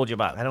just told you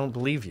about? I don't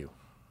believe you.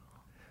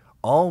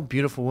 All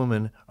beautiful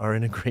women are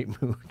in a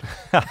great mood.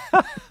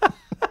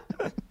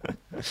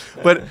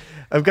 But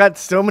I've got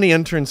so many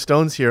unturned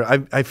stones here.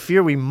 I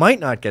fear we might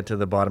not get to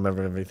the bottom of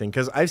everything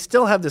because I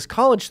still have this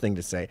college thing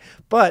to say.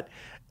 But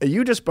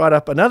you just brought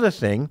up another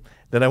thing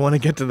that I want to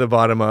get to the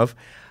bottom of.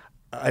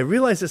 I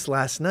realized this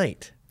last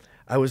night.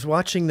 I was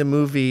watching the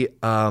movie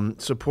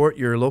Support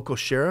Your Local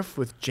Sheriff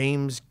with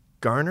James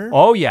Garner.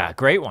 Oh, yeah.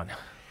 Great one.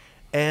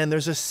 And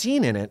there's a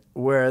scene in it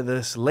where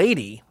this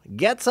lady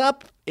gets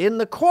up in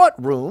the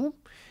courtroom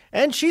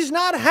and she's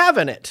not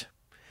having it.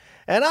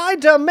 and I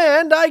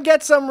demand I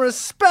get some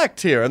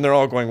respect here. And they're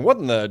all going, what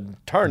in the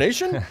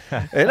tarnation?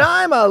 And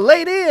I'm a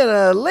lady, and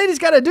a lady's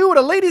got to do what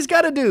a lady's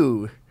got to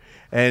do.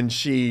 And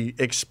she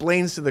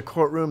explains to the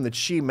courtroom that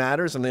she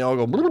matters, and they all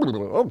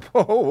go,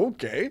 oh,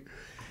 okay.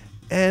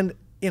 And,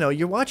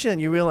 you're watching it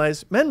and you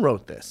realize men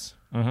wrote this.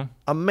 Mm-hmm.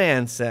 A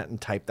man sat and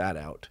typed that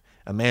out.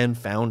 A man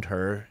found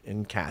her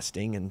in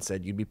casting and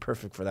said, you'd be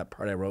perfect for that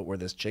part I wrote where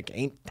this chick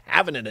ain't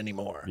having it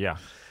anymore. Yeah.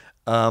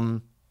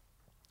 And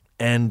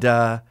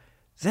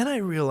then I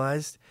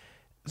realized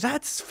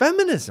that's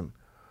feminism.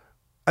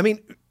 I mean,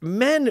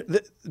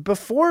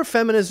 before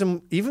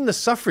feminism, even the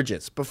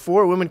suffragettes,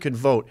 before women could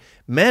vote,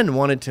 men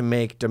wanted to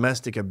make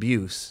domestic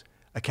abuse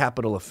a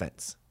capital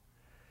offense.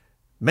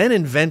 Men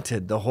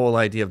invented the whole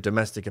idea of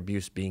domestic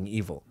abuse being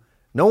evil.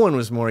 No one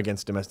was more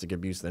against domestic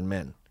abuse than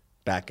men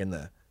back in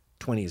the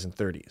 20s and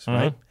 30s,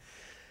 right?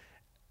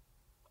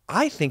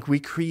 I think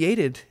we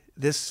created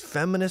this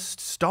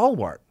feminist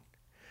stalwart.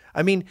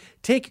 I mean,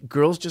 take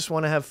Girls Just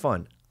Want to Have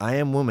Fun. I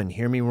Am Woman,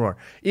 Hear Me Roar.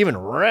 Even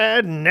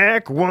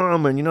Redneck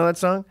Woman, you know that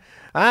song?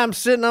 I'm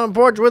sitting on a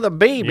porch with a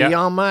baby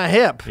on my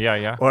hip.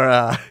 Yeah.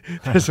 Or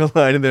there's a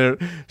line in there.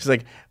 She's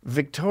like,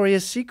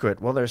 Victoria's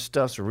Secret. Well, their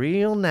stuff's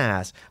real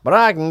nice, but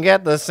I can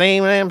get the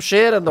same damn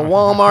shit at the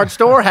Walmart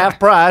store, half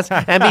price,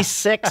 and be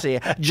sexy,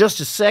 just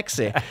as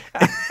sexy.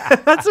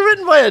 That's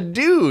written by a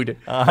dude.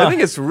 I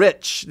think it's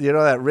Rich. You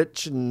know that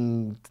Rich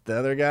and the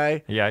other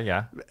guy?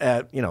 Yeah.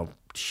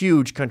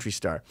 Huge country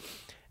star.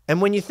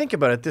 And when you think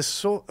about it,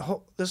 this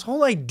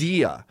whole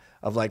idea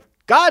of like,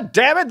 God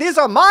damn it, these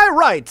are my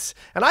rights,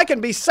 and I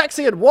can be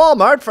sexy at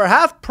Walmart for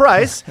half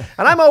price,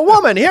 and I'm a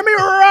woman. Hear me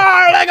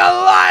roar like a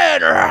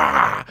lion.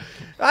 Roar.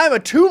 I'm a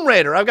Tomb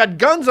Raider. I've got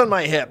guns on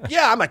my hip.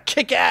 Yeah, I'm a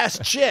kick-ass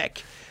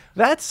chick.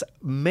 That's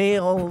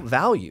male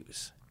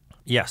values.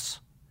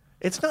 Yes.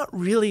 It's not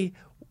really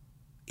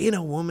in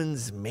a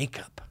woman's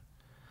makeup.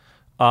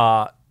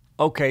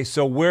 Okay,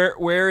 so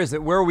where is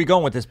it? Where are we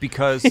going with this?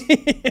 Because,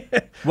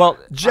 well,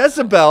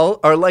 Jezebel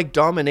are like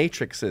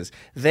dominatrixes.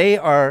 They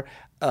are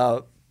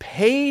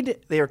paid.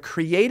 They are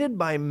created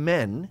by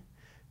men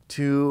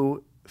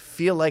to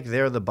feel like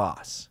they're the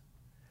boss,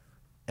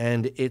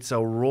 and it's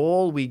a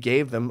role we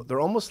gave them.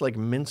 They're almost like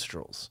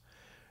minstrels.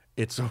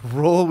 It's a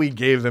role we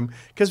gave them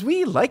because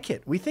we like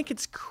it. We think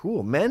it's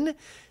cool. Men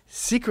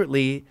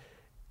secretly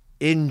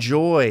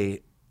enjoy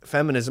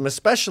feminism,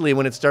 especially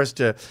when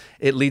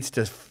it leads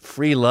to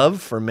free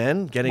love for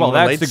men, getting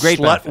that's the great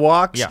slut benefit.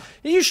 walks. Yeah.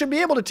 You should be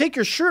able to take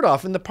your shirt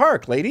off in the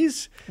park,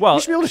 ladies. Well,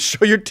 you should be able to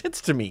show your tits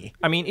to me.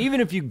 I mean,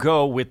 even if you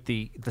go with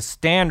the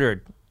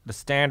standard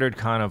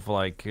kind of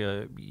like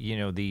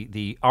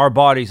the our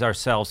bodies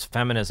ourselves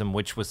feminism,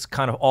 which was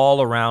kind of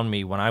all around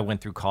me when I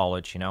went through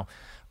college,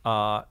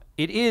 it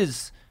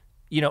is.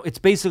 It's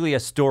basically a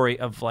story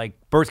of like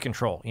birth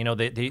control.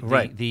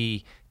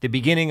 The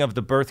beginning of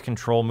the birth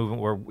control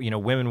movement, where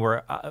women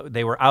were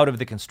out of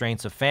the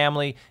constraints of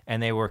family,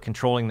 and they were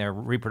controlling their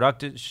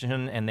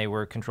reproduction, and they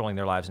were controlling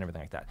their lives and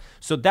everything like that.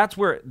 So that's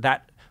where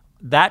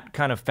that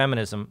kind of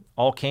feminism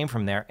all came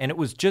from there, and it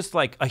was just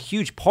like a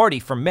huge party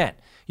for men.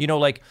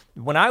 Like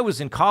when I was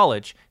in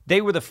college,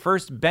 they were the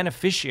first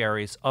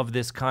beneficiaries of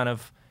this kind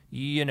of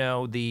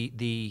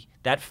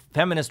that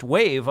feminist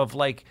wave of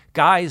like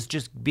guys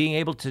just being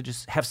able to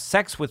just have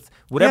sex with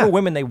whatever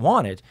women they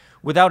wanted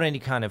without any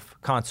kind of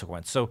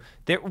consequence. So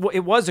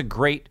it was a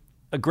great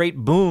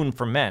boon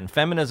for men.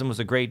 Feminism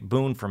was a great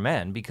boon for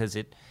men because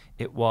it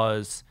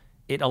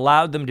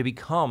allowed them to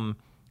become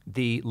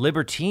the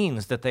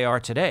libertines that they are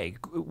today.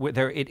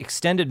 It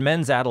extended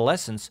men's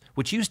adolescence,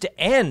 which used to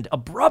end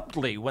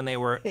abruptly when they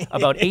were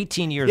about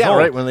 18 years old. Yeah,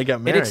 right, when they got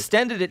married. It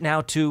extended it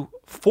now to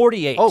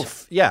 48. Oh,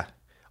 yeah.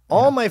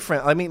 All my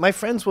friends, my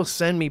friends will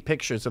send me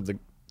pictures of the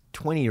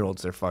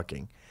 20-year-olds they're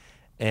fucking,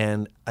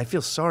 and I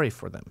feel sorry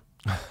for them.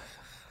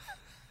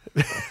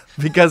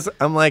 Because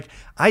I'm like,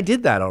 I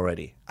did that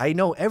already. I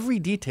know every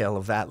detail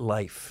of that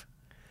life.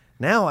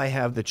 Now I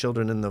have the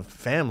children in the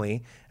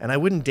family, and I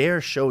wouldn't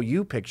dare show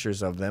you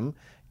pictures of them,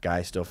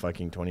 guys still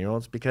fucking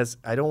 20-year-olds, because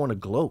I don't want to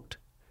gloat.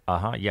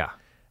 Yeah.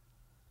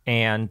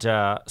 And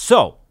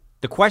so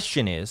the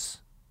question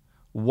is,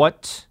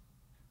 what?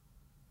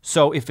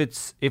 So if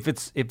it's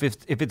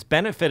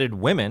benefited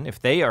women, if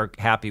they are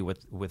happy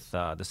with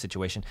the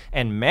situation,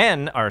 and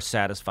men are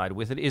satisfied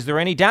with it, is there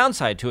any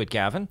downside to it,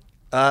 Gavin?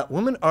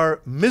 Women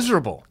are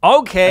miserable.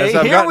 Okay, as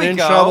I've here gotten we in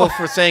go. trouble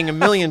for saying a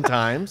million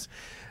times.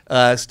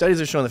 Studies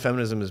have shown that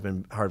feminism has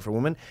been hard for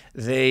women.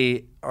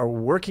 They are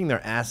working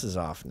their asses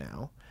off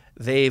now.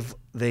 They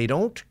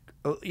don't.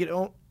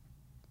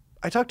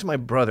 I talked to my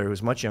brother,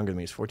 who's much younger than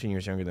me. He's 14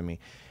 years younger than me.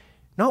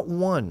 Not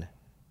one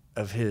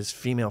of his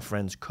female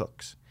friends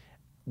cooks.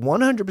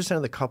 100%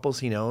 of the couples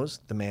he knows,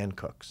 the man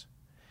cooks.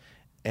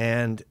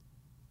 And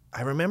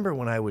I remember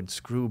when I would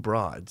screw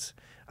broads,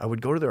 I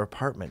would go to their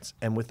apartments,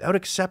 and without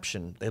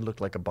exception, they looked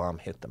like a bomb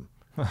hit them.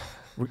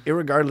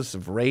 Irregardless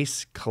of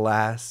race,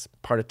 class,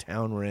 part of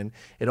town we're in,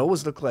 it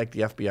always looked like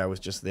the FBI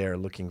was just there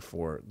looking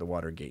for the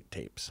Watergate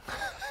tapes.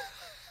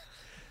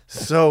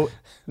 So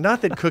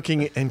Not that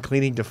cooking and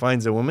cleaning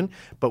defines a woman,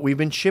 but we've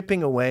been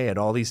chipping away at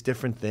all these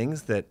different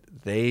things that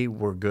they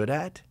were good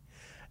at.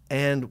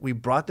 And we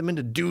brought them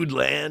into dude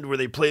land where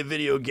they play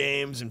video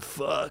games and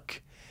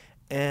fuck.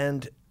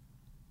 And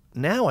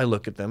now I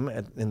look at them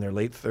in their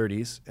late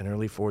 30s and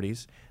early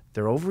 40s.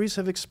 Their ovaries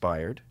have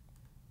expired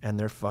and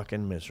they're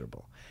fucking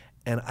miserable.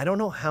 And I don't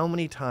know how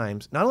many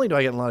times, not only do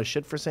I get a lot of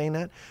shit for saying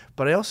that,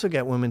 but I also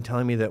get women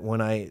telling me that when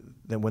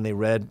they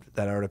read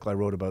that article I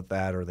wrote about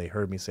that or they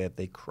heard me say it,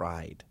 they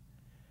cried.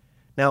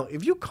 Now,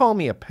 if you call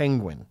me a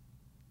penguin,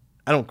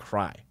 I don't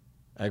cry.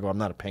 I go, I'm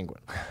not a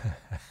penguin.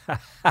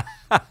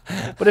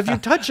 But if you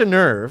touch a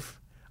nerve,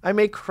 I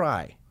may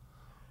cry.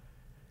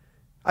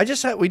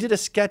 We did a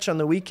sketch on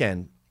the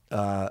weekend.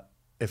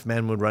 If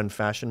men would run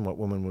fashion, what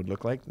women would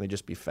look like. They'd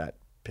just be fat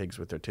pigs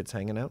with their tits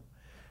hanging out,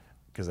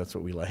 because that's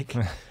what we like.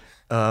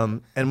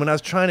 And when I was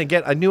trying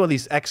to I knew all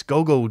these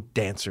ex-go-go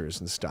dancers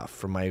and stuff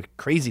from my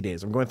crazy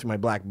days. I'm going through my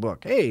black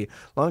book. Hey,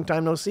 long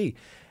time no see.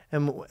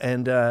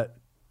 And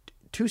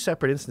two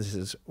separate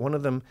instances. One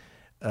of them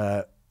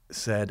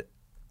said,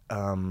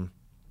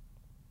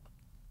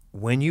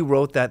 when you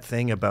wrote that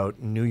thing about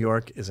New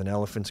York is an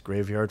elephant's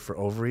graveyard for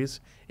ovaries,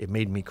 it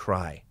made me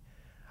cry.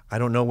 I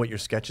don't know what your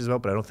sketch is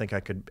about, but I don't think I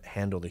could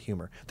handle the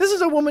humor. This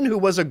is a woman who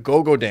was a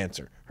go-go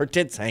dancer, her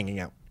tits hanging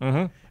out.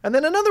 Mm-hmm. And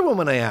then another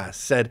woman I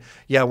asked said,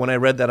 yeah, when I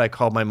read that, I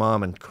called my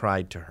mom and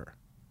cried to her.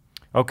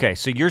 Okay,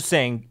 so you're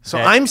saying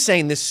I'm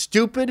saying this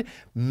stupid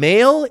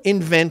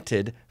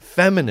male-invented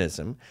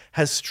feminism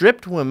has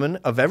stripped women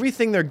of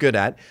everything they're good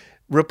at,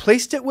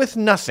 replaced it with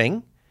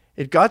nothing.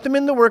 It got them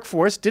in the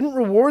workforce, didn't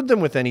reward them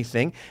with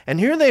anything, and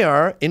here they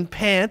are in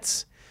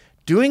pants,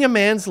 doing a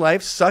man's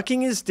life,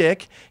 sucking his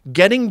dick,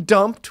 getting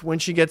dumped when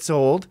she gets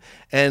old,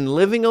 and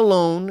living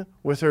alone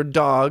with her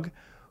dog,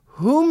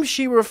 whom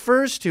she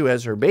refers to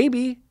as her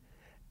baby,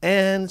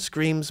 and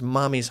screams,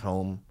 "Mommy's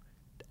home,"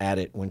 at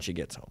it when she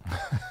gets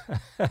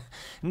home.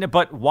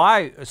 But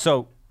why?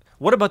 So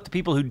what about the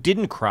people who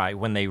didn't cry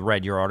when they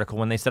read your article,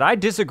 when they said, I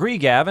disagree,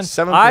 Gavin.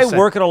 7%. I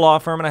work at a law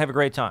firm and I have a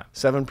great time.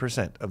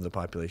 7% of the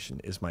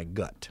population is my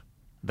gut.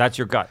 That's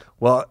your gut.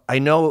 Well, I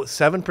know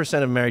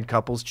 7% of married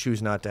couples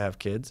choose not to have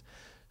kids.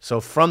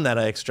 So from that,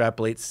 I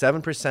extrapolate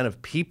 7%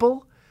 of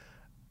people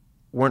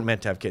weren't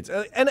meant to have kids.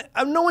 And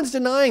no one's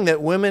denying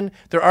that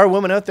there are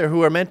women out there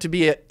who are meant to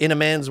be in a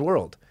man's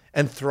world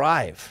and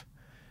thrive.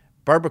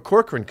 Barbara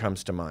Corcoran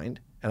comes to mind,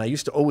 and I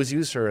used to always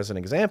use her as an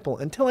example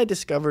until I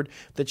discovered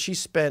that she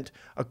spent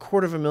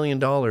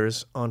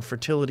 $250,000 on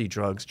fertility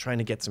drugs trying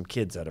to get some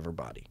kids out of her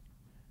body.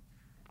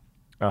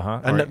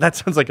 And right. That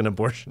sounds like an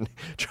abortion.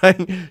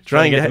 trying to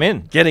get them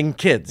in. Getting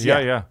kids.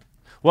 Yeah.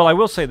 Well, I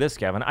will say this,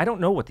 Gavin. I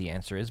don't know what the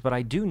answer is, but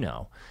I do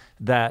know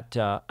that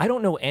I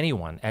don't know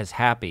anyone as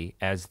happy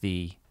as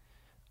the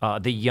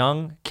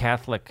young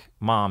Catholic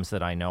moms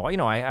that I know. You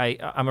know,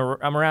 I'm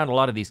around a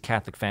lot of these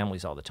Catholic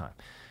families all the time.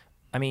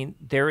 I mean,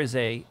 there is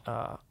a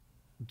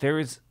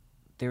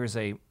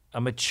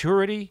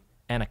maturity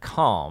and a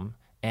calm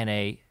and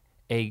a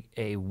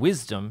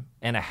wisdom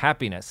and a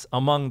happiness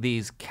among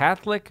these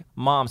Catholic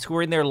moms who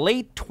are in their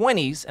late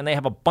 20s and they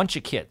have a bunch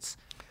of kids.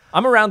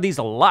 I'm around these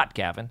a lot,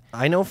 Gavin.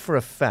 I know for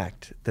a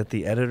fact that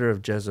the editor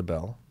of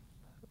Jezebel,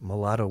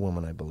 mulatto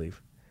woman, I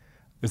believe.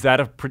 Is that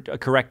a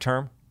correct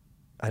term?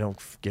 I don't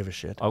give a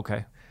shit.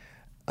 Okay.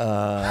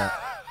 Was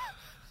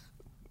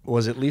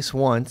at least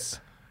once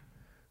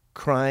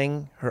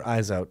crying her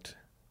eyes out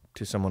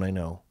to someone I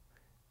know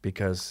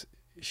because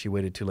she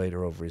waited too late,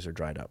 her ovaries are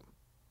dried up.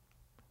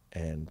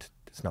 And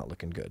it's not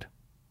looking good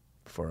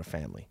for a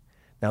family.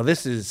 Now,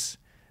 this is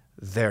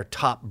their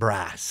top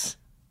brass.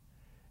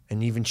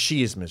 And even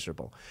she is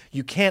miserable.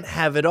 You can't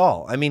have it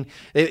all. I mean,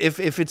 if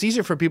it's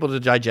easier for people to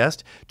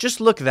digest,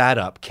 just look that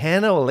up.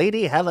 Can a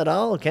lady have it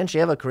all? Can she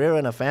have a career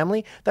and a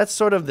family? That's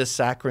sort of the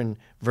saccharine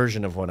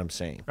version of what I'm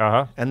saying.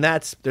 Uh-huh. And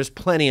there's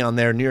plenty on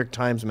there. New York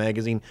Times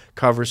Magazine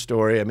cover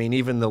story. I mean,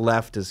 even the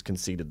left has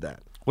conceded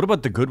that. What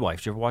about The Good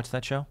Wife? Did you ever watch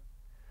that show?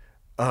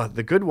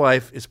 The Good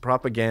Wife is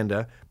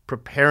propaganda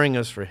preparing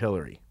us for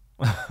Hillary.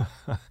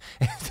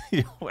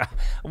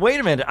 Wait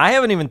a minute. I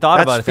haven't even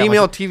thought about it. That's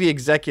female TV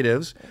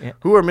executives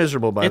who are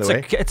miserable, by the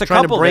way. It's a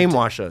trying couple to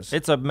brainwash us.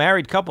 It's a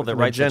married couple that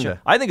writes the show.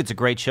 I think it's a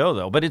great show,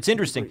 though. But it's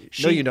interesting.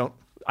 No, you don't.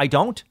 I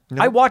don't?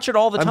 No. I watch it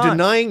all the time. I'm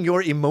denying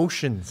your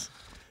emotions.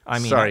 I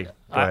mean, sorry. Go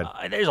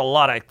ahead. There's a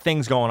lot of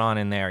things going on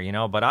in there, you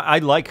know, but I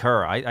like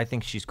her. I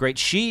think she's great.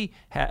 She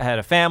had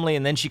a family,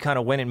 and then she kind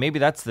of went, and maybe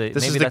that's the...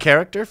 This is the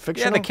character?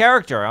 Fictional? Yeah, the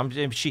character.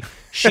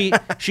 She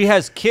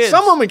has kids.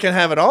 Some woman can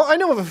have it all. I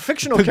know of a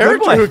fictional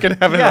character who can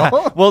have it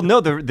all. Well, no,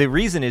 the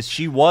reason is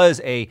she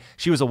was a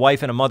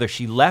wife and a mother.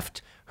 She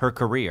left her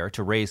career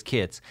to raise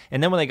kids,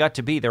 and then when they got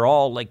to be, they're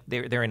all like,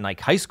 they're in like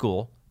high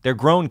school. They're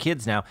grown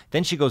kids now.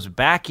 Then she goes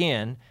back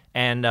in,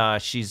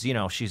 and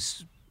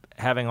she's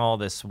having all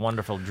this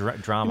wonderful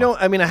drama. You know,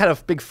 I mean, I had a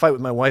big fight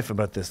with my wife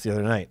about this the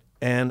other night,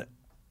 and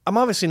I'm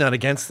obviously not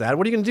against that.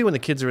 What are you going to do when the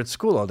kids are at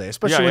school all day,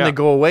 especially when they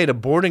go away to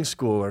boarding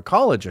school or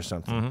college or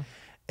something? Mm-hmm.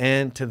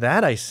 And to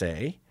that I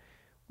say,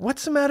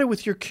 what's the matter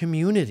with your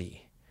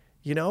community?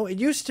 You know, it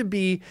used to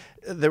be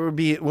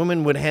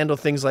women would handle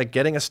things like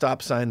getting a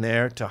stop sign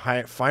there,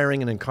 to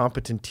firing an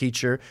incompetent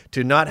teacher,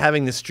 to not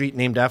having the street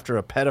named after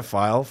a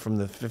pedophile from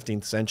the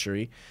 15th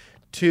century,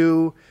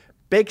 to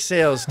bake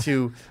sales,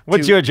 to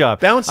What's your job?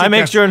 Bouncing I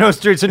make sure no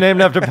streets are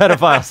named after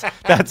pedophiles.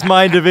 That's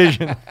my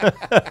division.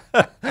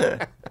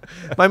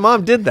 My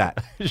mom did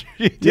that.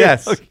 She did?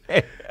 Yes.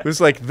 Okay. It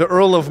was like the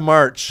Earl of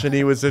March, and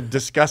he was a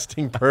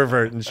disgusting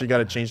pervert, and she got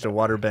to change to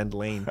Waterbend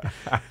Lane.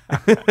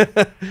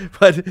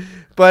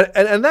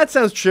 and that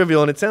sounds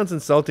trivial, and it sounds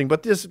insulting,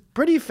 but there's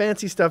pretty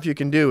fancy stuff you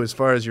can do as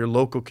far as your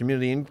local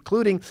community,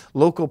 including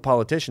local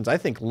politicians. I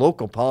think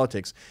local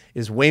politics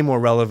is way more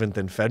relevant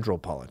than federal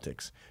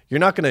politics. You're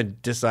not going to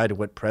decide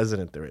what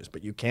president there is,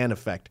 but you can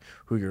affect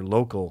who your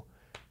local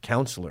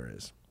councilor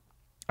is.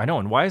 I know,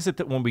 and why is it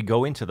that when we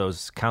go into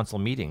those council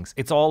meetings,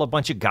 it's all a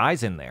bunch of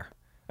guys in there?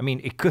 I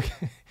mean,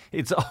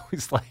 it's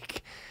always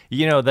like,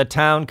 the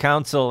town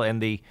council and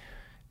the,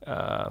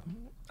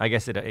 I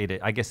guess it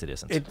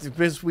isn't. It's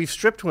because we've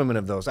stripped women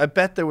of those. I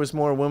bet there was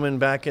more women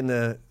back in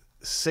the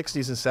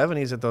 60s and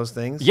 70s at those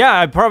things.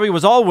 Yeah, it probably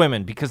was all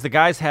women because the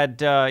guys had,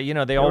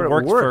 they all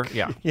worked work. for,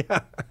 yeah. Yeah.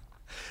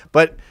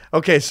 But,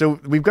 okay, so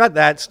we've got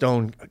that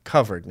stone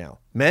covered now.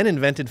 Men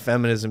invented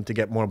feminism to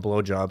get more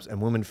blowjobs,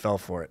 and women fell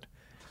for it.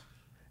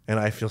 And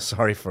I feel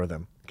sorry for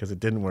them because it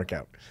didn't work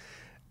out.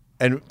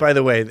 And by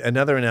the way,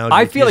 another analogy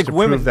I feel like to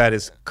women prove that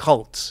is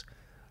cults.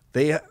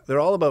 They're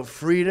all about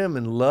freedom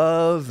and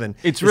love and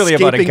it's really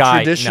about a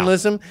guy.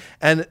 traditionalism. No.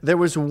 And there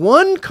was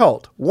one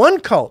cult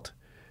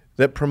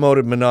that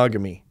promoted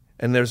monogamy.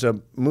 And there's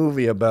a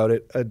movie about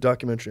it, a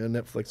documentary on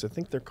Netflix. I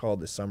think they're called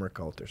The Summer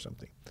Cult or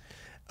something.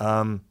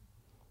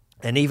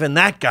 And even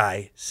that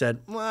guy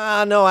said,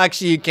 well, no,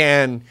 actually you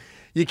can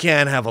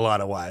have a lot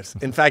of wives.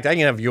 In fact, I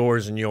can have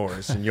yours and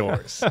yours and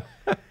yours.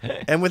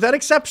 And with that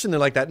exception, they're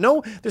like that.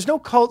 No, there's no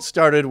cult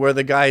started where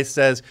the guy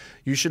says,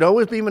 you should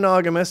always be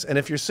monogamous, and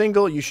if you're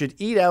single, you should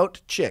eat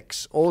out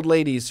chicks, old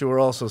ladies who are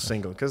also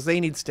single, because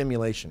they need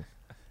stimulation.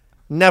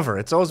 Never.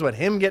 It's always about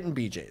him getting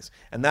BJs.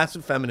 And that's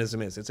what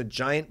feminism is. It's a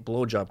giant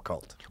blowjob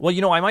cult.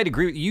 Well, I might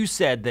agree with you. You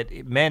said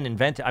that men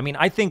invented. I mean,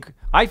 I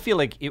feel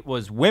like it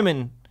was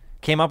women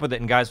came up with it,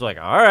 and guys were like,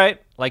 all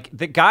right. Like,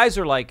 the guys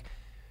are like,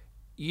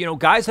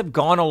 guys have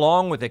gone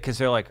along with it because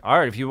they're like, all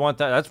right, if you want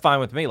that, that's fine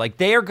with me. Like,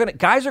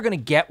 guys are gonna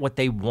get what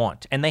they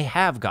want, and they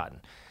have gotten.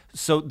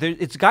 So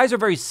guys are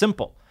very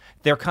simple.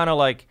 They're kind of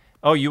like,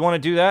 oh, you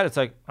want to do that? It's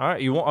like, all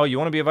right, you want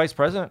to be a vice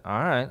president? All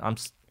right, I'm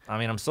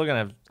still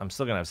gonna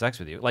have sex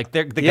with you. Like,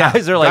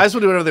 guys are like, guys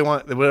will do whatever they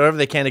want, whatever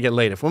they can to get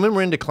laid. If women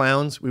were into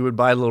clowns, we would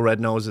buy little red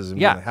noses and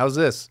be like, how's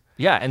this?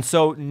 Yeah, and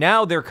so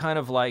now they're kind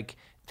of like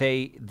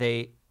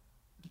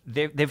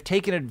They've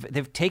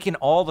taken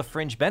all the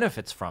fringe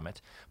benefits from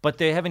it, but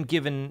they haven't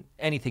given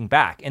anything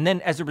back. And then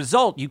as a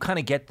result, you kind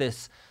of get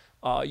this.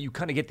 You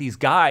kind of get these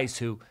guys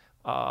who,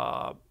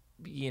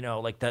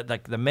 like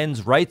the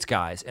men's rights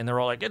guys, and they're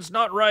all like, "It's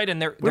not right," and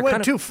they're went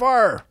kind of too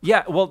far.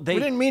 Yeah, well, we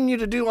didn't mean you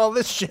to do all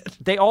this shit.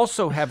 They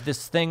also have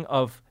this thing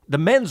of the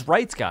men's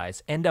rights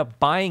guys end up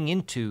buying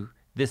into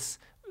this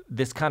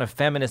kind of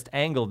feminist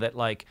angle that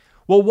like.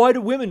 Well,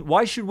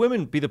 why should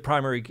women be the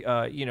primary,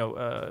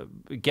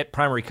 get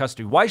primary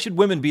custody? Why should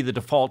women be the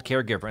default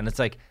caregiver? And it's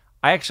like,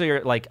 I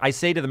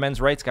say to the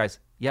men's rights guys,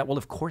 yeah, well,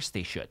 of course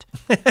they should.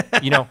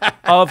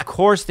 Of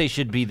course they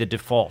should be the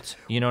default.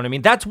 You know what I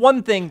mean? That's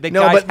one thing that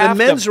guys have to... No, but the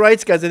men's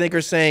rights guys, I think,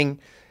 are saying,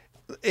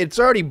 it's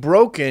already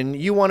broken.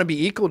 You want to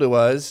be equal to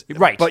us.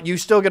 Right. But you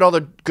still get all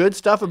the good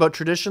stuff about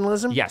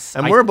traditionalism? Yes.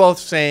 And we're both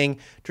saying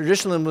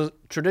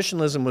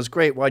traditionalism was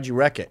great. Why'd you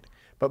wreck it?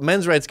 But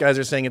men's rights guys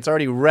are saying it's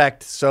already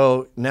wrecked,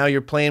 so now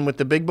you're playing with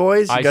the big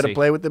boys? You got to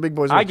play with the big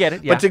boys. I get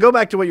it, yeah. But to go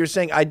back to what you're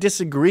saying, I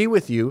disagree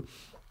with you.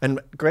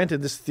 And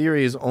granted, this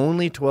theory is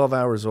only 12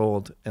 hours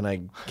old, and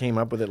I came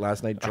up with it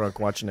last night drunk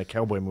watching a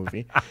cowboy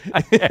movie.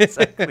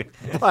 Exactly.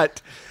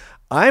 But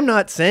I'm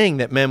not saying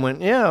that men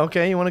went, yeah,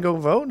 okay, you want to go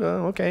vote?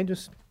 Okay,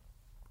 just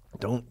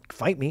don't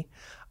fight me.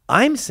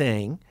 I'm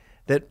saying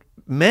that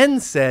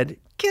men said,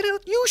 get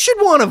out, you should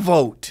want to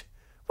vote.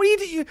 What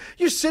do you do?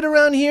 You sit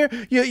around here,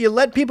 you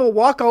let people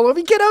walk all over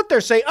you. Get out there,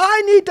 say,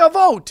 I need to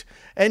vote.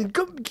 And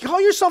go, call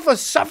yourself a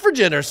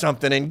suffragette or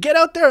something and get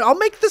out there. I'll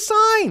make the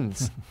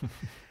signs.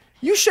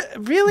 You should,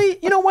 really?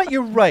 You know what?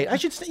 You're right. I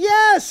should say,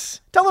 yes.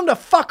 Tell them to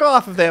fuck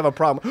off if they have a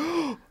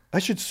problem. I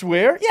should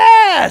swear?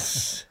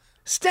 Yes.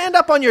 Stand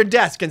up on your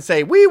desk and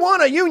say, we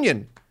want a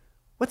union.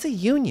 What's a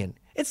union?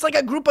 It's like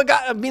a group of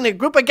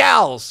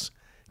gals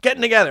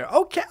getting together.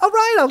 Okay, all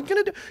right, I'm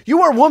going to do.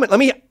 You are a woman. Let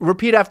me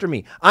repeat after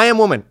me. I am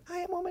woman. I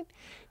am woman.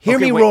 Hear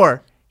me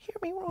roar. Hear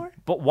me roar.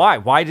 But why?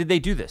 Why did they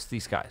do this,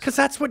 these guys? Because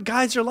that's what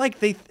guys are like.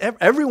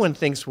 Everyone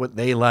thinks what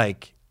they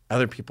like,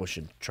 other people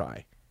should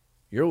try.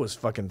 You're always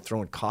fucking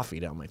throwing coffee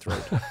down my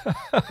throat.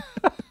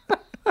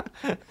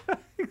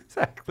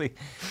 Exactly.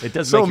 It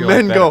does so make your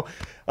men life go,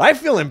 I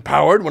feel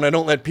empowered when I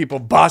don't let people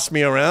boss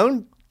me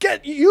around.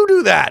 You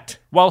do that.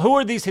 Well, who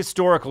are these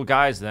historical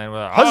guys then?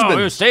 Husbands.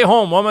 Oh, stay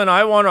home, woman.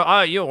 I want to.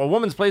 A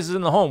woman's place is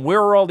in the home. Where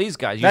are all these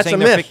guys? That's a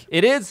myth.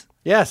 It is?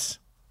 Yes.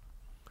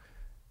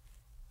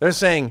 They're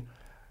saying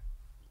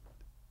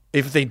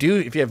if they do,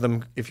 if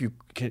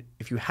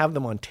you have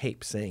them on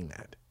tape saying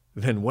that,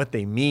 then what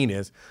they mean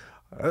is,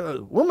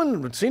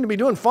 women would seem to be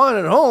doing fine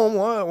at home.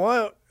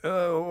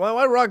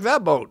 Why rock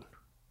that boat?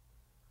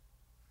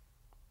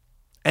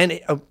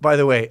 And by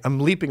the way, I'm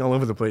leaping all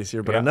over the place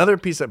here, but another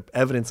piece of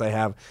evidence I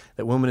have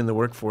that women in the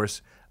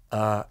workforce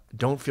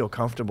don't feel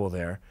comfortable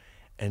there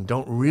and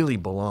don't really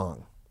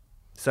belong,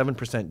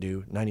 7%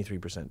 do,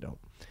 93% don't,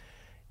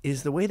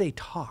 is the way they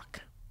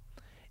talk.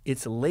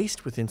 It's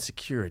laced with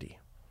insecurity.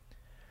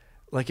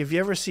 Like if you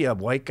ever see a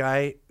white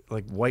guy,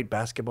 like white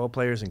basketball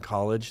players in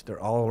college, they're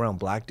all around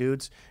black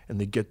dudes,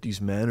 and they get these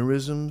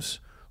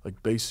mannerisms.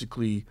 Like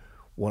basically,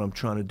 what I'm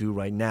trying to do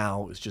right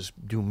now is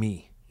just do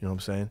me. You know what I'm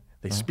saying?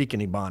 They speak in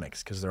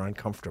ebonics because they're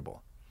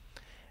uncomfortable.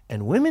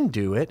 And women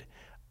do it.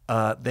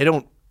 They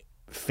don't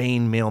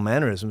feign male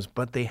mannerisms,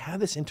 but they have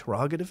this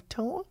interrogative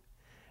tone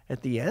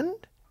at the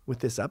end with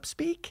this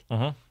upspeak.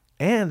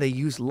 And they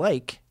use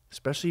like,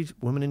 especially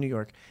women in New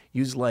York,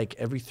 use like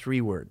every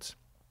 3 words.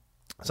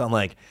 So I'm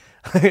like,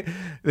 they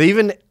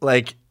even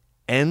like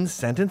end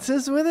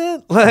sentences with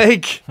it,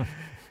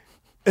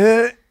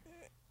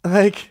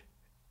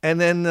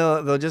 and then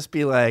they'll just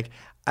be like,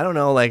 I don't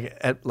know, like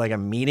at like a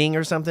meeting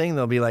or something,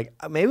 they'll be like,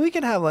 maybe we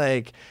could have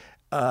like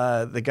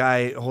the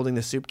guy holding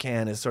the soup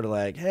can is sort of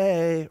like,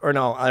 hey, or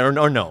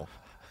no.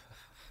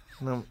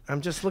 No,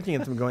 I'm just looking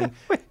at them going,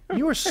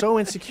 you are so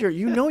insecure.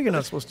 You know you're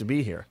not supposed to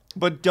be here.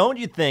 But don't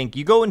you think,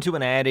 you go into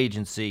an ad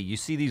agency, you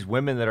see these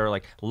women that are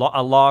like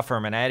a law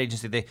firm, an ad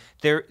agency,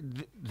 they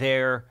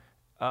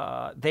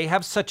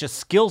have such a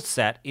skill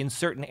set in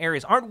certain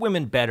areas. Aren't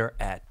women better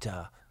at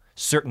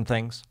certain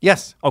things?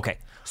 Yes. Okay.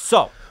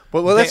 So.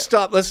 Well, let's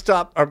stop. Let's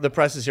stop the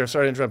presses here.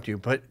 Sorry to interrupt you.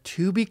 But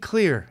to be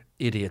clear,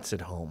 idiots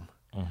at home,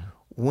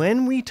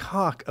 when we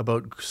talk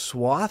about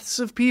swaths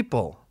of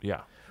people,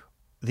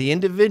 the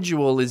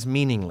individual is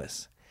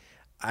meaningless.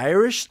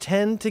 Irish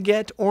tend to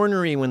get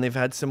ornery when they've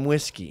had some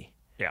whiskey.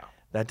 Yeah.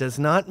 That does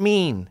not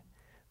mean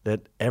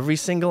that every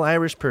single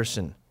Irish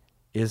person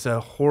is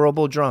a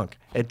horrible drunk.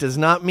 It does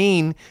not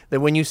mean that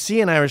when you see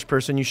an Irish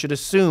person, you should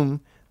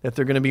assume that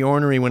they're going to be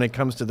ornery when it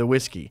comes to the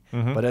whiskey.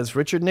 But as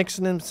Richard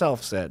Nixon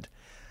himself said,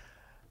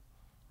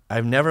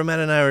 I've never met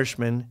an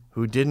Irishman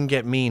who didn't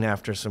get mean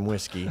after some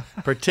whiskey,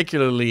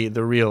 particularly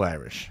the real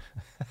Irish.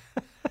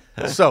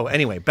 So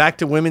anyway, back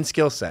to women's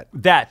skill set.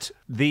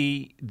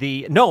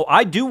 No,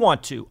 I do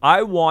want to.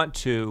 I want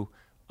to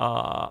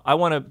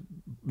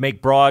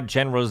make broad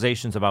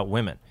generalizations about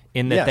women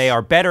in that they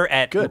are better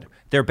at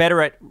They're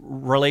better at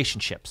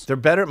relationships. They're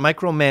better at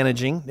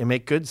micromanaging. They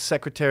make good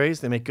secretaries.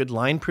 They make good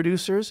line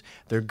producers.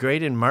 They're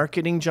great in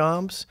marketing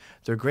jobs.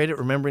 They're great at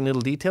remembering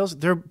little details.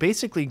 They're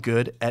basically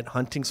good at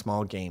hunting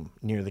small game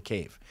near the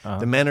cave.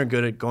 The men are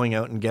good at going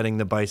out and getting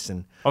the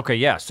bison. Okay,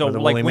 yeah. So or the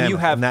like woolly when you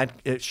mammoth, have, and that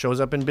it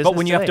shows up in business. but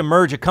when you have today. to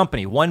merge a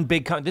company, one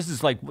big company. This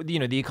is like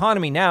the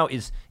economy now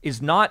is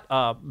not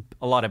a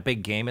lot of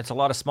big game. It's a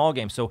lot of small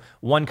game. So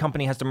one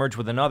company has to merge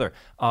with another.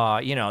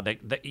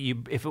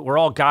 If it were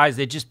all guys,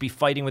 they'd just be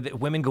fighting with it.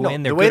 Women go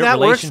in. They're the way good at that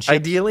works, relationships.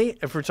 ideally,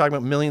 if we're talking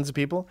about millions of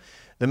people,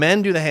 the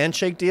men do the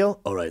handshake deal.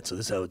 All right, so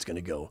this is how it's going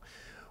to go.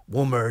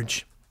 We'll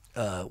merge.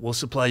 We'll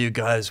supply you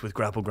guys with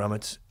grapple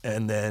grommets,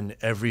 and then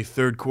every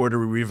third quarter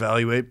we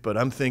reevaluate. But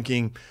I'm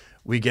thinking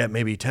we get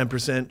maybe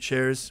 10%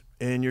 shares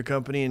in your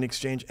company in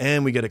exchange,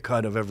 and we get a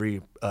cut of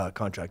every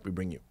contract we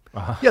bring you.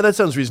 Yeah, that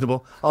sounds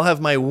reasonable. I'll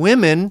have my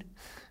women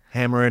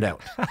hammer it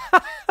out.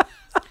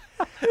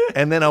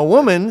 And then a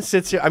woman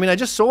sits here. I mean, I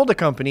just sold a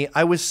company.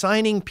 I was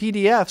signing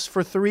PDFs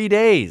for 3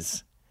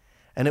 days.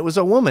 And it was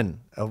a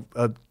woman,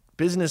 a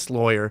business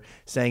lawyer,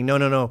 saying,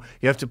 no,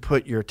 you have to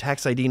put your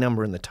tax ID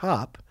number in the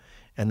top,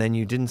 and then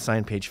you didn't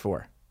sign page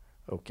 4.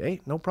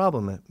 Okay, no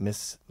problem,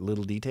 Miss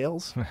Little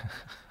Details.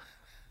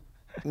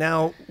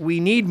 Now, we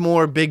need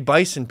more big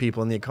bison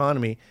people in the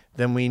economy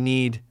than we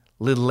need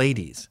little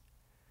ladies.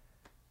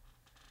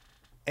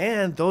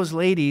 And those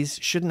ladies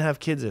shouldn't have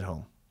kids at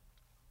home.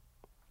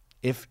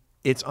 If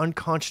it's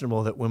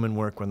unconscionable that women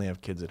work when they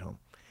have kids at home.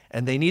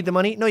 And they need the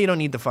money? No, you don't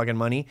need the fucking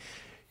money.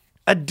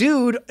 A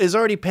dude is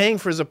already paying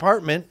for his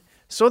apartment,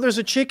 so there's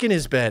a chick in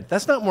his bed.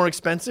 That's not more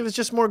expensive. It's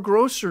just more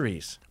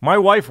groceries. My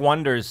wife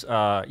wonders,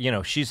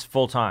 she's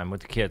full-time with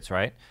the kids,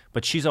 right?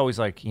 But she's always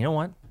like, you know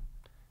what?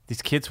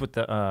 These kids with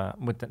the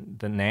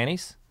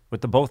nannies,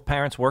 with the both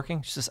parents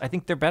working, she says, I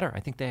think they're better. I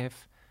think they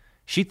have...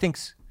 She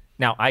thinks...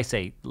 Now, I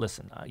say,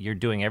 listen, you're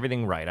doing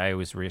everything right. I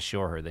always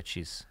reassure her that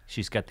she's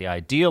got the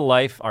ideal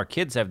life. Our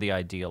kids have the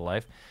ideal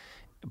life.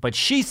 But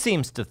she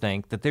seems to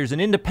think that there's an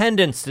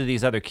independence to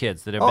these other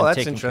kids that have been taken care of. Oh,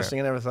 that's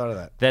interesting. I never thought of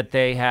that. That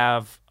they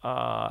have,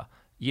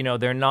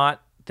 they're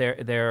not...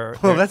 They're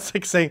well, that's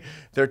like saying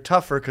they're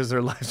tougher because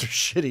their lives are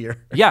shittier.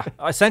 Yeah,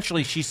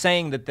 essentially, she's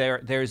saying that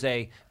there's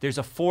a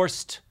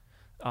forced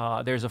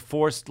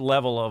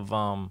level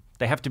of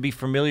they have to be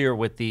familiar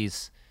with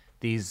these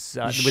with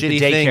shitty the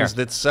daycare, things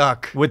that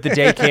suck, with the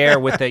daycare,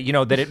 with the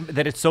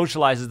that it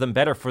socializes them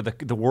better for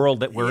the world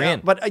that we're in.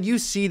 But you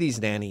see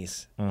these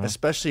nannies,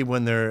 especially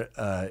when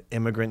they're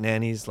immigrant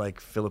nannies like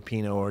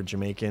Filipino or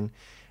Jamaican,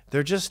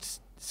 they're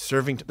just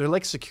serving. They're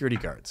like security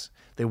guards.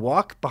 They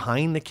walk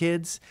behind the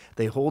kids.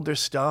 They hold their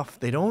stuff.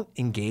 They don't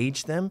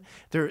engage them.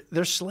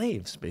 They're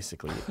slaves,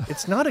 basically.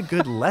 It's not a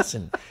good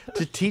lesson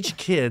to teach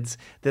kids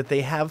that they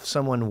have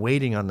someone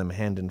waiting on them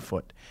hand and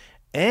foot.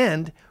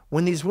 And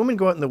when these women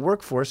go out in the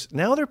workforce,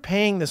 now they're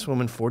paying this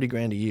woman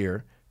 $40,000 a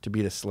year to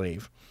be the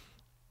slave.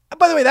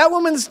 By the way, that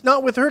woman's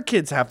not with her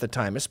kids half the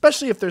time,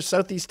 especially if they're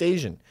Southeast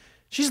Asian.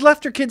 She's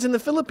left her kids in the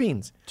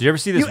Philippines. Did you ever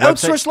see this You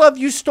website? outsourced love.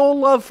 You stole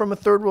love from a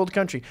third world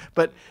country.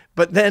 But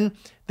then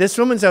this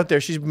woman's out there.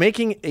 She's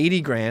making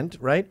 $80,000,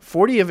 right?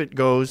 40 of it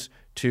goes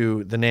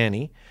to the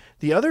nanny.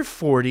 The other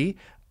 40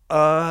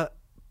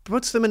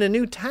 puts them in a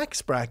new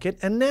tax bracket,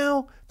 and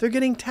now they're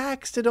getting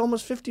taxed at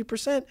almost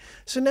 50%.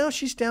 So now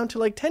she's down to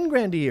like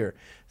 $10,000 a year.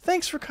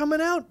 Thanks for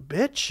coming out,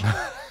 bitch.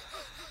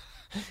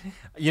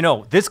 You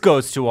know, this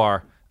goes to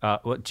our.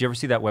 Did you ever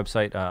see that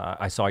website?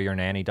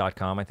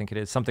 IsawYourNanny.com, I think it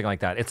is. Something like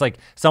that. It's like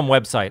some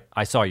website,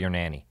 I Saw Your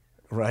Nanny.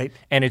 Right.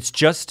 And it's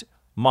just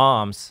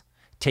moms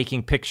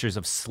taking pictures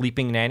of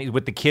sleeping nannies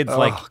with the kids,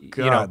 God.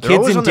 They're kids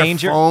always in on their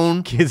danger.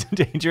 phone. Kids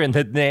in danger, and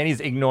the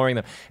nanny's ignoring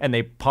them. And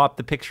they pop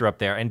the picture up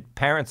there, and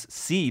parents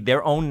see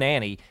their own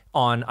nanny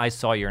on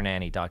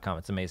IsawYourNanny.com.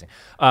 It's amazing.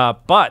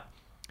 But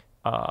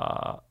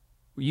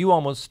you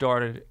almost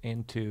started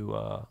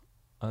into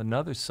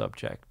another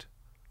subject,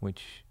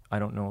 which I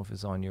don't know if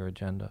is on your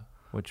agenda,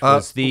 which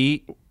was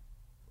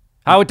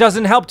how it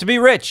doesn't help to be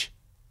rich.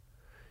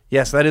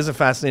 Yes, that is a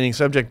fascinating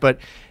subject, but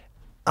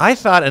I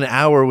thought an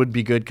hour would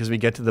be good because we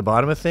get to the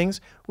bottom of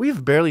things.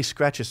 We've barely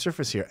scratched the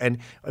surface here, and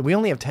we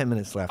only have 10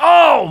 minutes left.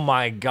 Oh,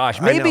 my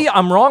gosh. Maybe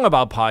I'm wrong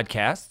about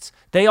podcasts.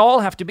 They all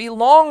have to be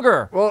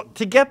longer. Well,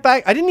 to get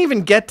back, I didn't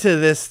even get to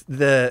this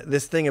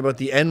thing about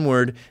the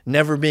N-word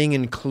never being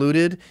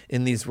included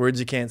in these words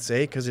you can't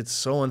say because it's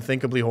so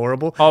unthinkably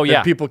horrible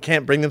that people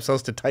can't bring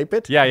themselves to type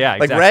it. Yeah,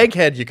 Like exactly.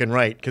 raghead you can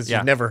write because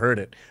you've never heard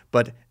it.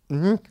 But,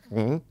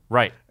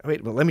 Right.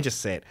 wait, well, let me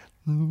just say it.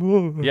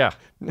 Yeah.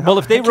 Well,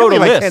 if they I can't wrote a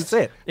believe I can't list,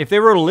 say it. if they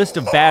wrote a list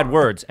of bad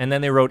words and then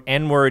they wrote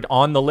N-word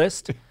on the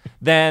list,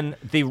 then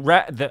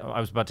I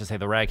was about to say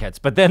the ragheads,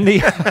 but then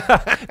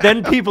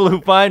then people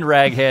who find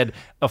raghead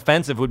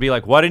offensive would be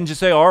like, "Why didn't you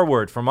say R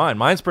word for mine?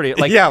 Mine's pretty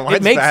like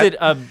it makes it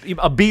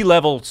a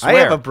B-level swear." I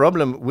have a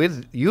problem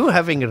with you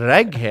having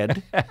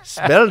raghead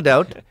spelled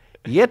out,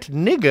 yet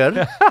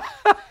nigger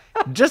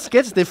just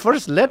gets the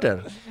first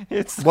letter.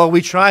 Well,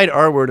 we tried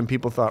R word and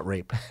people thought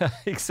rape.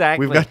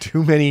 Exactly. We've got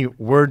too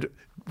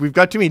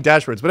many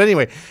dash words. But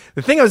anyway,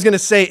 the thing I was going to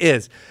say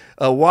is,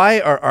 why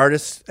are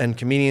artists and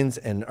comedians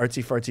and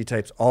artsy-fartsy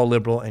types all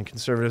liberal and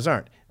conservatives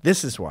aren't?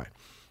 This is why.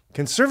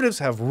 Conservatives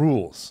have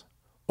rules.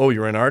 Oh,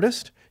 you're an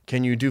artist?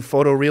 Can you do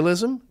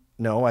photorealism?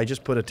 No, I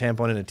just put a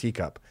tampon in a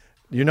teacup.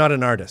 You're not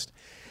an artist.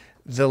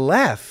 The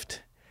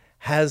left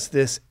has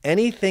this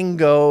anything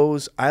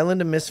goes,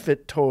 island of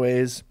misfit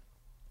toys.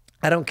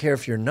 I don't care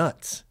if you're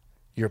nuts.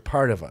 You're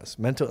part of us.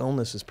 Mental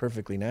illness is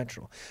perfectly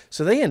natural.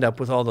 So they end up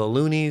with all the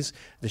loonies,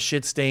 the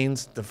shit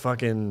stains, the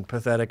fucking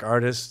pathetic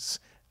artists.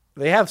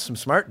 They have some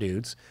smart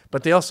dudes,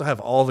 but they also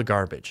have all the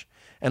garbage.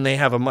 And they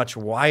have a much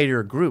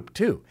wider group,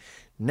 too.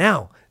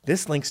 Now,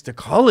 this links to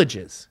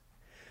colleges.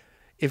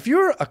 If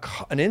you're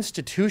an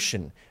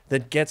institution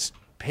that gets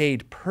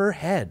paid per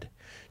head,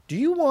 do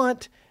you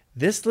want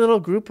this little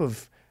group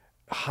of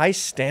high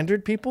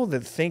standard people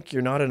that think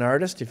you're not an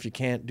artist if you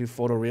can't do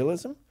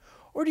photorealism?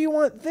 Or do you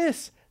want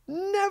this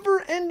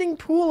never-ending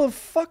pool of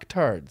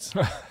fucktards?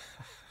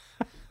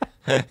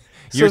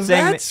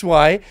 That's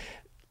why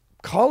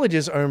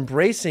colleges are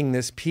embracing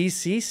this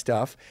PC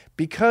stuff,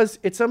 because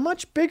it's a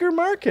much bigger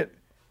market.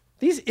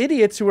 These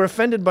idiots who are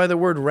offended by the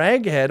word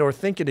raghead or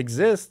think it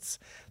exists,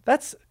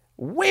 that's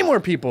way more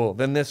people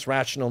than this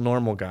rational,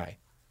 normal guy.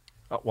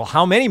 Well,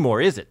 how many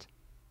more is it?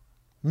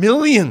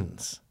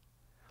 Millions.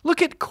 Look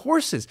at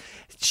courses.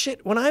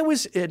 Shit, when I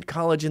was at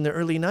college in the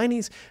early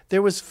 90s,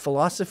 there was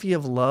philosophy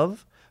of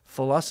love,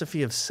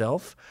 philosophy of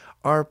self.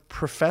 Our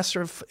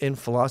professor in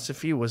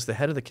philosophy was the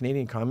head of the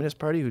Canadian Communist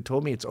Party who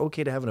told me it's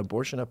okay to have an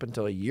abortion up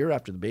until a year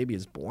after the baby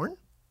is born.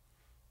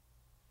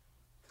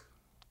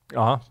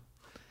 Uh-huh.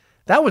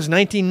 That was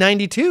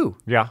 1992.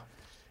 Yeah.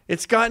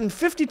 It's gotten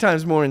 50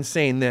 times more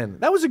insane then.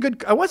 That was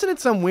I wasn't at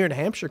some weird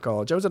Hampshire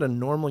college. I was at a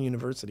normal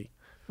university.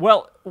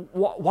 Well,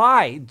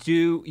 why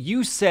do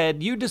you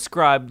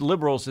described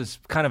liberals as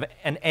kind of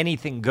an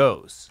anything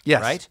goes,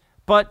 yes, right?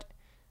 But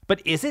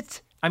is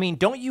it? I mean,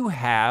 don't you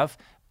have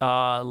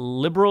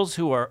liberals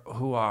who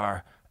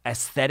are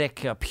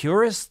aesthetic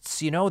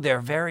purists? You know,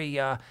 they're very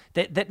that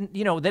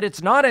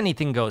it's not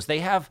anything goes. They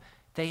have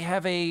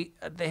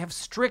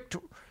strict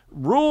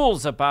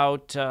rules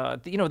about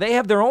they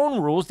have their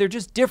own rules. They're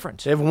just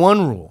different. They have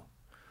one rule: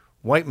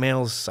 white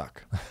males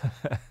suck.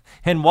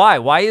 And why?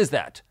 Why is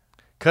that?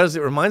 Because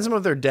it reminds them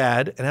of their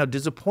dad and how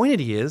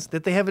disappointed he is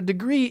that they have a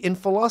degree in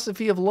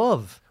philosophy of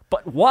love.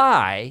 But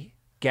why,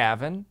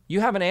 Gavin? You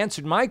haven't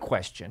answered my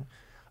question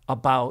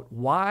about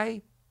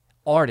why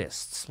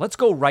artists. Let's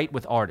go right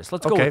with artists.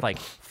 Let's go with like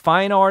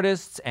fine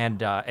artists and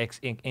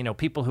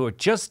people who are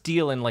just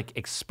dealing like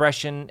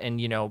expression and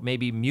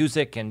maybe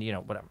music and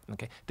whatever.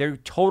 Okay, they're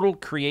total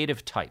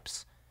creative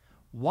types.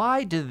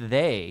 why do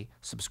they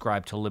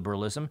subscribe to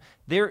liberalism?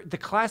 They're the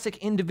classic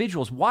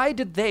individuals. Why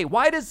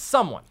does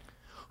someone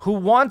who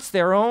wants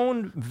their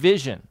own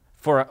vision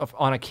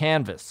on a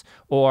canvas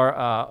or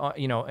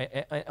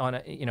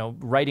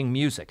writing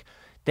music,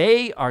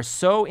 they are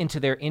so into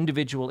their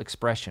individual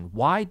expression.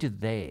 Why do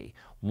they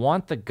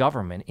want the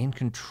government in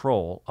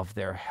control of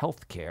their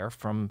health care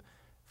from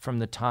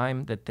the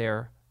time that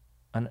they're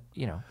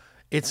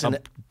It's a an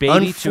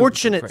baby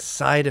unfortunate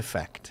side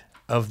effect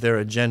of their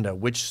agenda,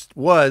 which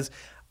was,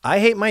 I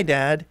hate my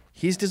dad.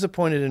 He's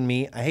disappointed in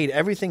me. I hate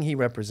everything he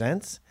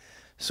represents.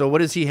 So what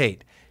does he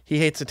hate? He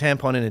hates a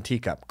tampon in a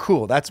teacup.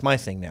 Cool, that's my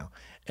thing now.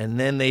 And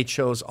then they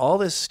chose all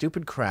this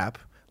stupid crap,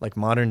 like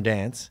modern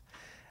dance.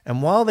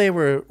 And while they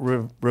were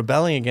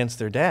rebelling against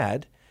their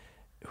dad,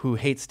 who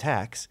hates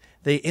tax,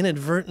 they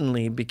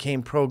inadvertently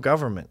became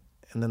pro-government.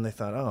 And then they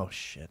thought, oh,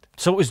 shit.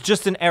 So it was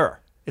just an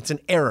error. It's an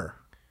error.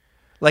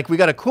 Like, we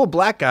got a cool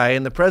black guy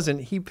in the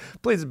president. He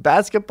plays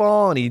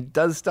basketball and he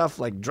does stuff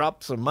like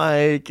drops a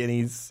mic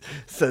and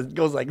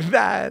goes like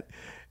that.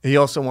 He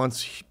also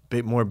wants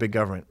more big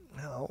government.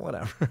 No,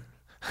 whatever.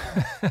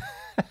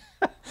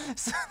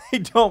 So they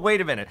don't.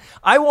 Wait a minute.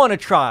 I want to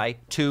try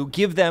to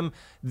give them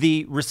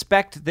the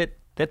respect that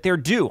they're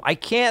due. I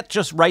can't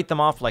just write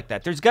them off like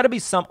that. There's got to be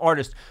some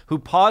artist who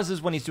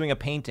pauses when he's doing a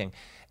painting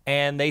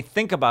and they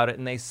think about it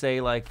and they say,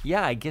 like,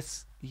 yeah, I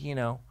guess,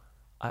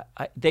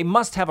 they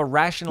must have a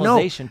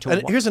rationalization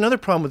and here's another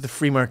problem with the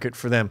free market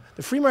for them.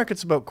 The free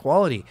market's about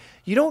quality.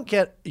 You don't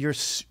get your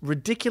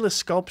ridiculous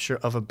sculpture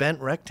of a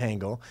bent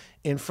rectangle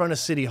in front of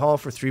City Hall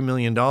for $3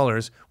 million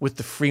with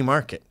the free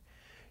market.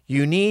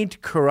 You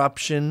need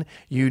corruption,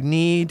 you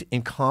need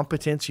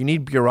incompetence, you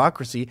need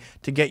bureaucracy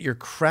to get your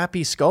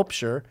crappy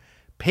sculpture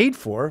paid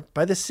for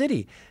by the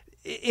city.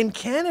 In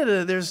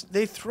Canada,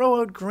 they throw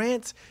out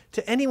grants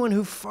to anyone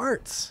who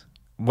farts.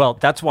 Well,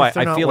 that's why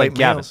I feel like,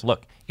 Gavin,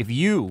 look, if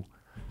you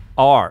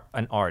are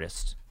an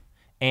artist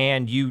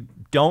and you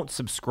don't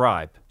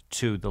subscribe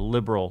to the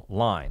liberal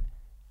line,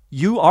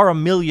 you are a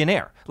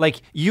millionaire.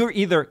 Like, you're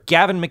either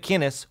Gavin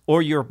McInnes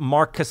or you're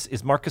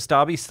is Mark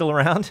Kastabi still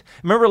around?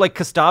 Remember, like,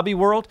 Kastabi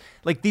World?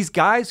 Like, these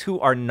guys who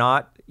are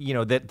not,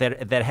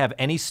 that have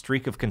any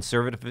streak of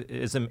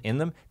conservatism in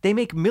them, they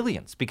make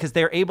millions because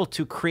they're able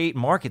to create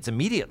markets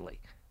immediately.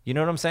 You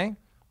know what I'm saying?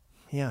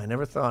 Yeah, I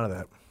never thought of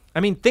that.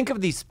 I mean, think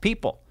of these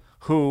people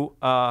who,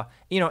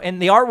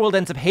 and the art world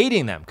ends up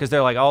hating them because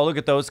they're like, oh, look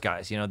at those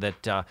guys.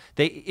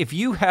 If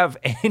you have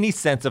any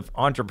sense of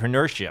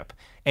entrepreneurship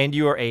and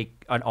you're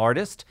an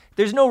artist,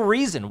 there's no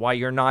reason why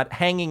you're not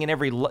hanging in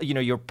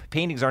your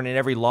paintings aren't in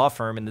every law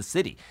firm in the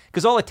city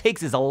because all it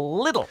takes is a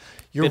little.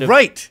 You're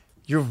right.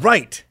 You're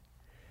right.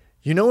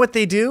 You know what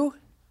they do?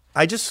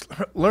 I just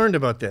learned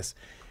about this.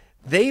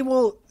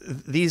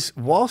 These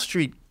Wall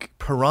Street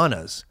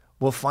piranhas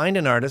will find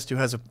an artist who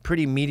has a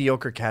pretty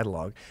mediocre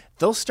catalog.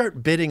 They'll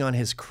start bidding on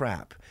his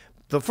crap.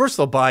 First,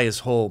 they'll buy his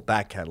whole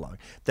back catalog.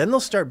 Then they'll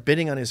start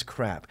bidding on his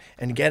crap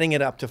and getting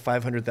it up to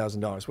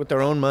 $500,000 with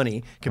their own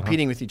money,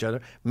 competing with each other,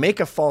 make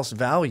a false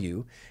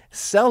value,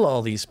 sell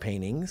all these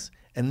paintings,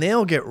 and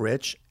they'll get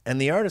rich,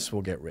 and the artist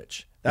will get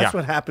rich. That's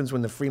what happens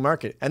when the free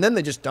market, and then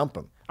they just dump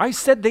them. I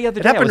said the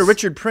other day. It happened to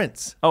Richard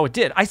Prince. Oh, it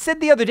did. I said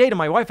the other day to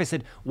my wife, I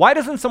said, why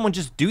doesn't someone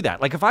just do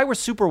that? Like, if I were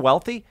super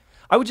wealthy,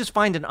 I would just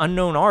find an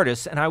unknown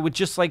artist and I would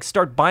just like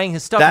start buying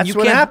his stuff. That's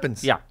what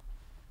happens. Yeah.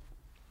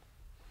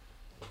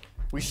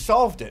 We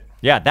solved it.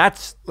 Yeah,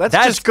 Let's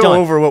just go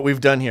over what we've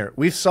done here.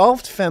 We've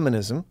solved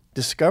feminism,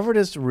 discovered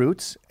its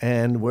roots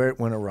and where it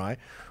went awry.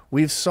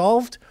 We've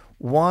solved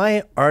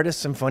why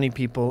artists and funny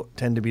people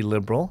tend to be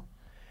liberal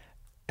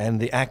and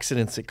the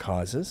accidents it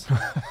causes.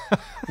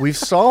 We've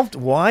solved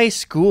why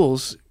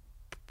schools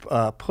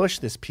push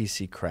this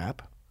PC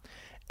crap.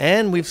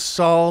 And we've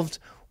solved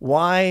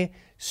why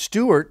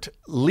Stuart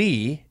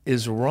Lee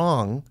is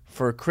wrong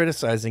for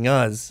criticizing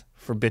us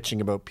for bitching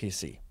about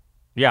PC.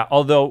 Yeah,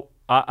 although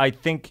I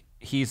think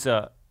he's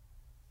worth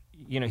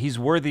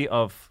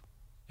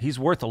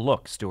a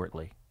look, Stuart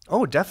Lee.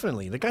 Oh,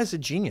 definitely. The guy's a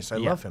genius. I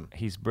love him.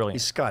 He's brilliant.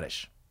 He's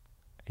Scottish.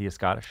 He is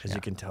Scottish? As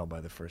you can tell by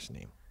the first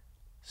name.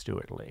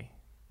 Stuart Lee.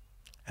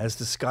 As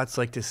the Scots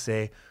like to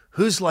say,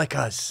 who's like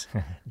us?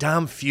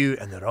 Damn few,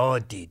 and they're all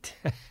dead.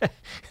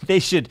 They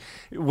should.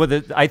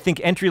 Well, I think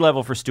entry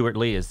level for Stuart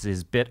Lee is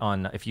his bit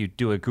on, if you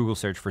do a Google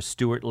search for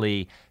Stuart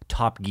Lee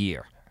Top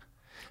Gear.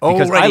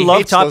 Because right. I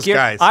love Top those Gear.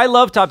 Guys. I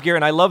love Top Gear,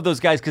 and I love those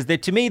guys because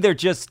to me they're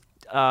just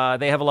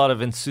they have a lot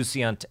of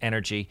insouciant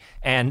energy,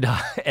 and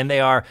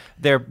they're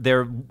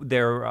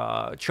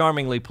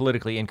charmingly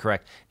politically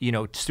incorrect.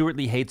 Stuart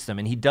Lee hates them,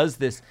 and he does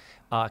this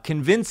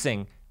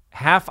convincing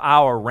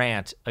half-hour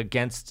rant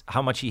against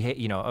how much he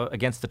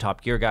against the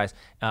Top Gear guys,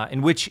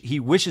 in which he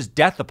wishes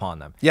death upon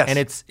them. Yes, and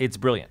it's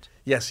brilliant.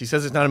 Yes, he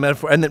says it's not a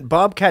metaphor, and that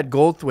Bobcat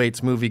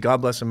Goldthwait's movie God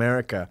Bless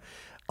America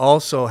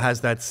also has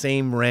that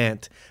same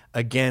rant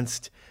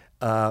against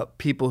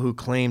people who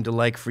claim to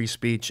like free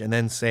speech and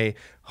then say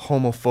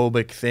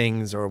homophobic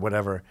things or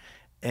whatever.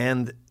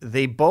 And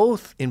they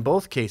both, in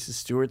both cases,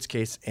 Stuart's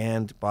case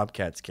and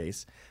Bobcat's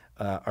case,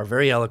 are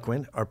very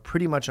eloquent, are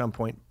pretty much on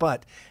point,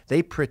 but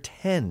they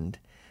pretend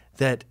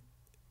that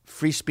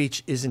free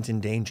speech isn't in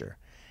danger.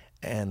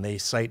 And they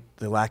cite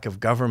the lack of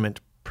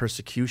government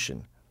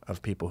persecution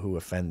of people who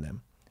offend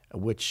them,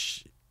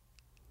 which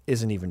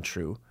isn't even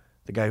true.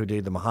 The guy who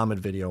did the Muhammad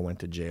video went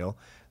to jail.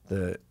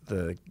 The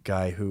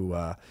guy who,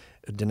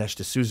 Dinesh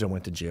D'Souza,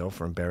 went to jail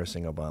for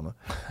embarrassing Obama.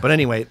 But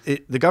anyway,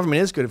 the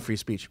government is good at free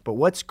speech. But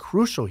what's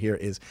crucial here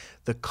is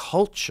the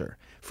culture.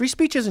 Free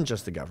speech isn't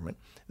just the government.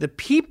 The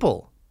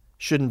people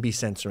shouldn't be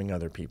censoring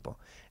other people.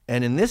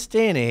 And in this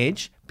day and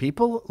age,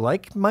 people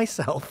like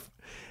myself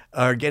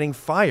are getting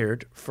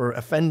fired for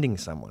offending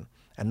someone.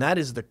 And that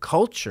is the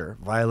culture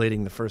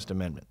violating the First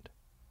Amendment.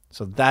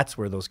 So that's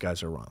where those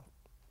guys are wrong.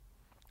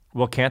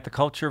 Well, can't the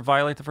culture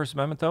violate the First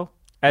Amendment, though?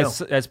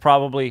 As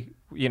probably,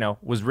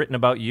 was written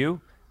about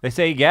you. They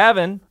say,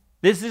 Gavin,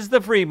 this is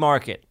the free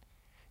market.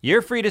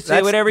 You're free to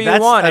say whatever you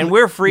want, and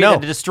we're free to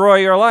destroy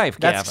your life,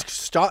 Gavin.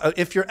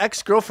 If your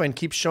ex-girlfriend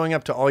keeps showing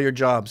up to all your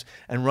jobs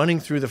and running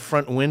through the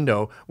front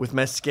window with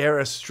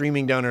mascara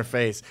streaming down her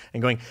face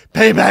and going,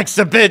 payback's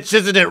a bitch,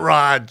 isn't it,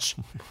 Raj?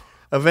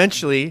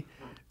 Eventually,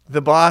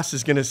 the boss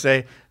is going to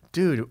say,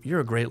 dude, you're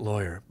a great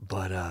lawyer,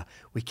 but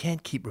we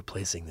can't keep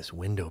replacing this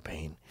window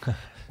pane.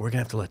 We're going to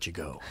have to let you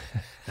go.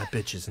 That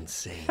bitch is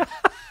insane.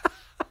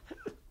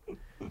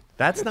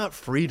 That's not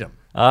freedom.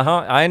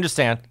 I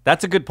understand.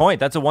 That's a good point.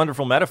 That's a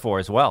wonderful metaphor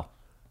as well.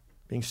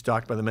 Being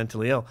stalked by the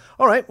mentally ill.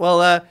 All right,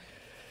 well,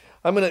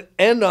 I'm going to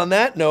end on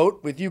that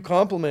note with you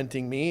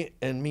complimenting me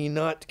and me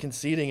not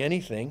conceding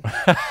anything.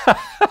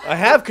 I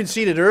have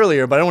conceded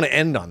earlier, but I don't want to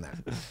end on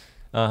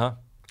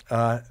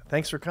that.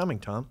 Thanks for coming,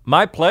 Tom.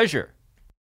 My pleasure.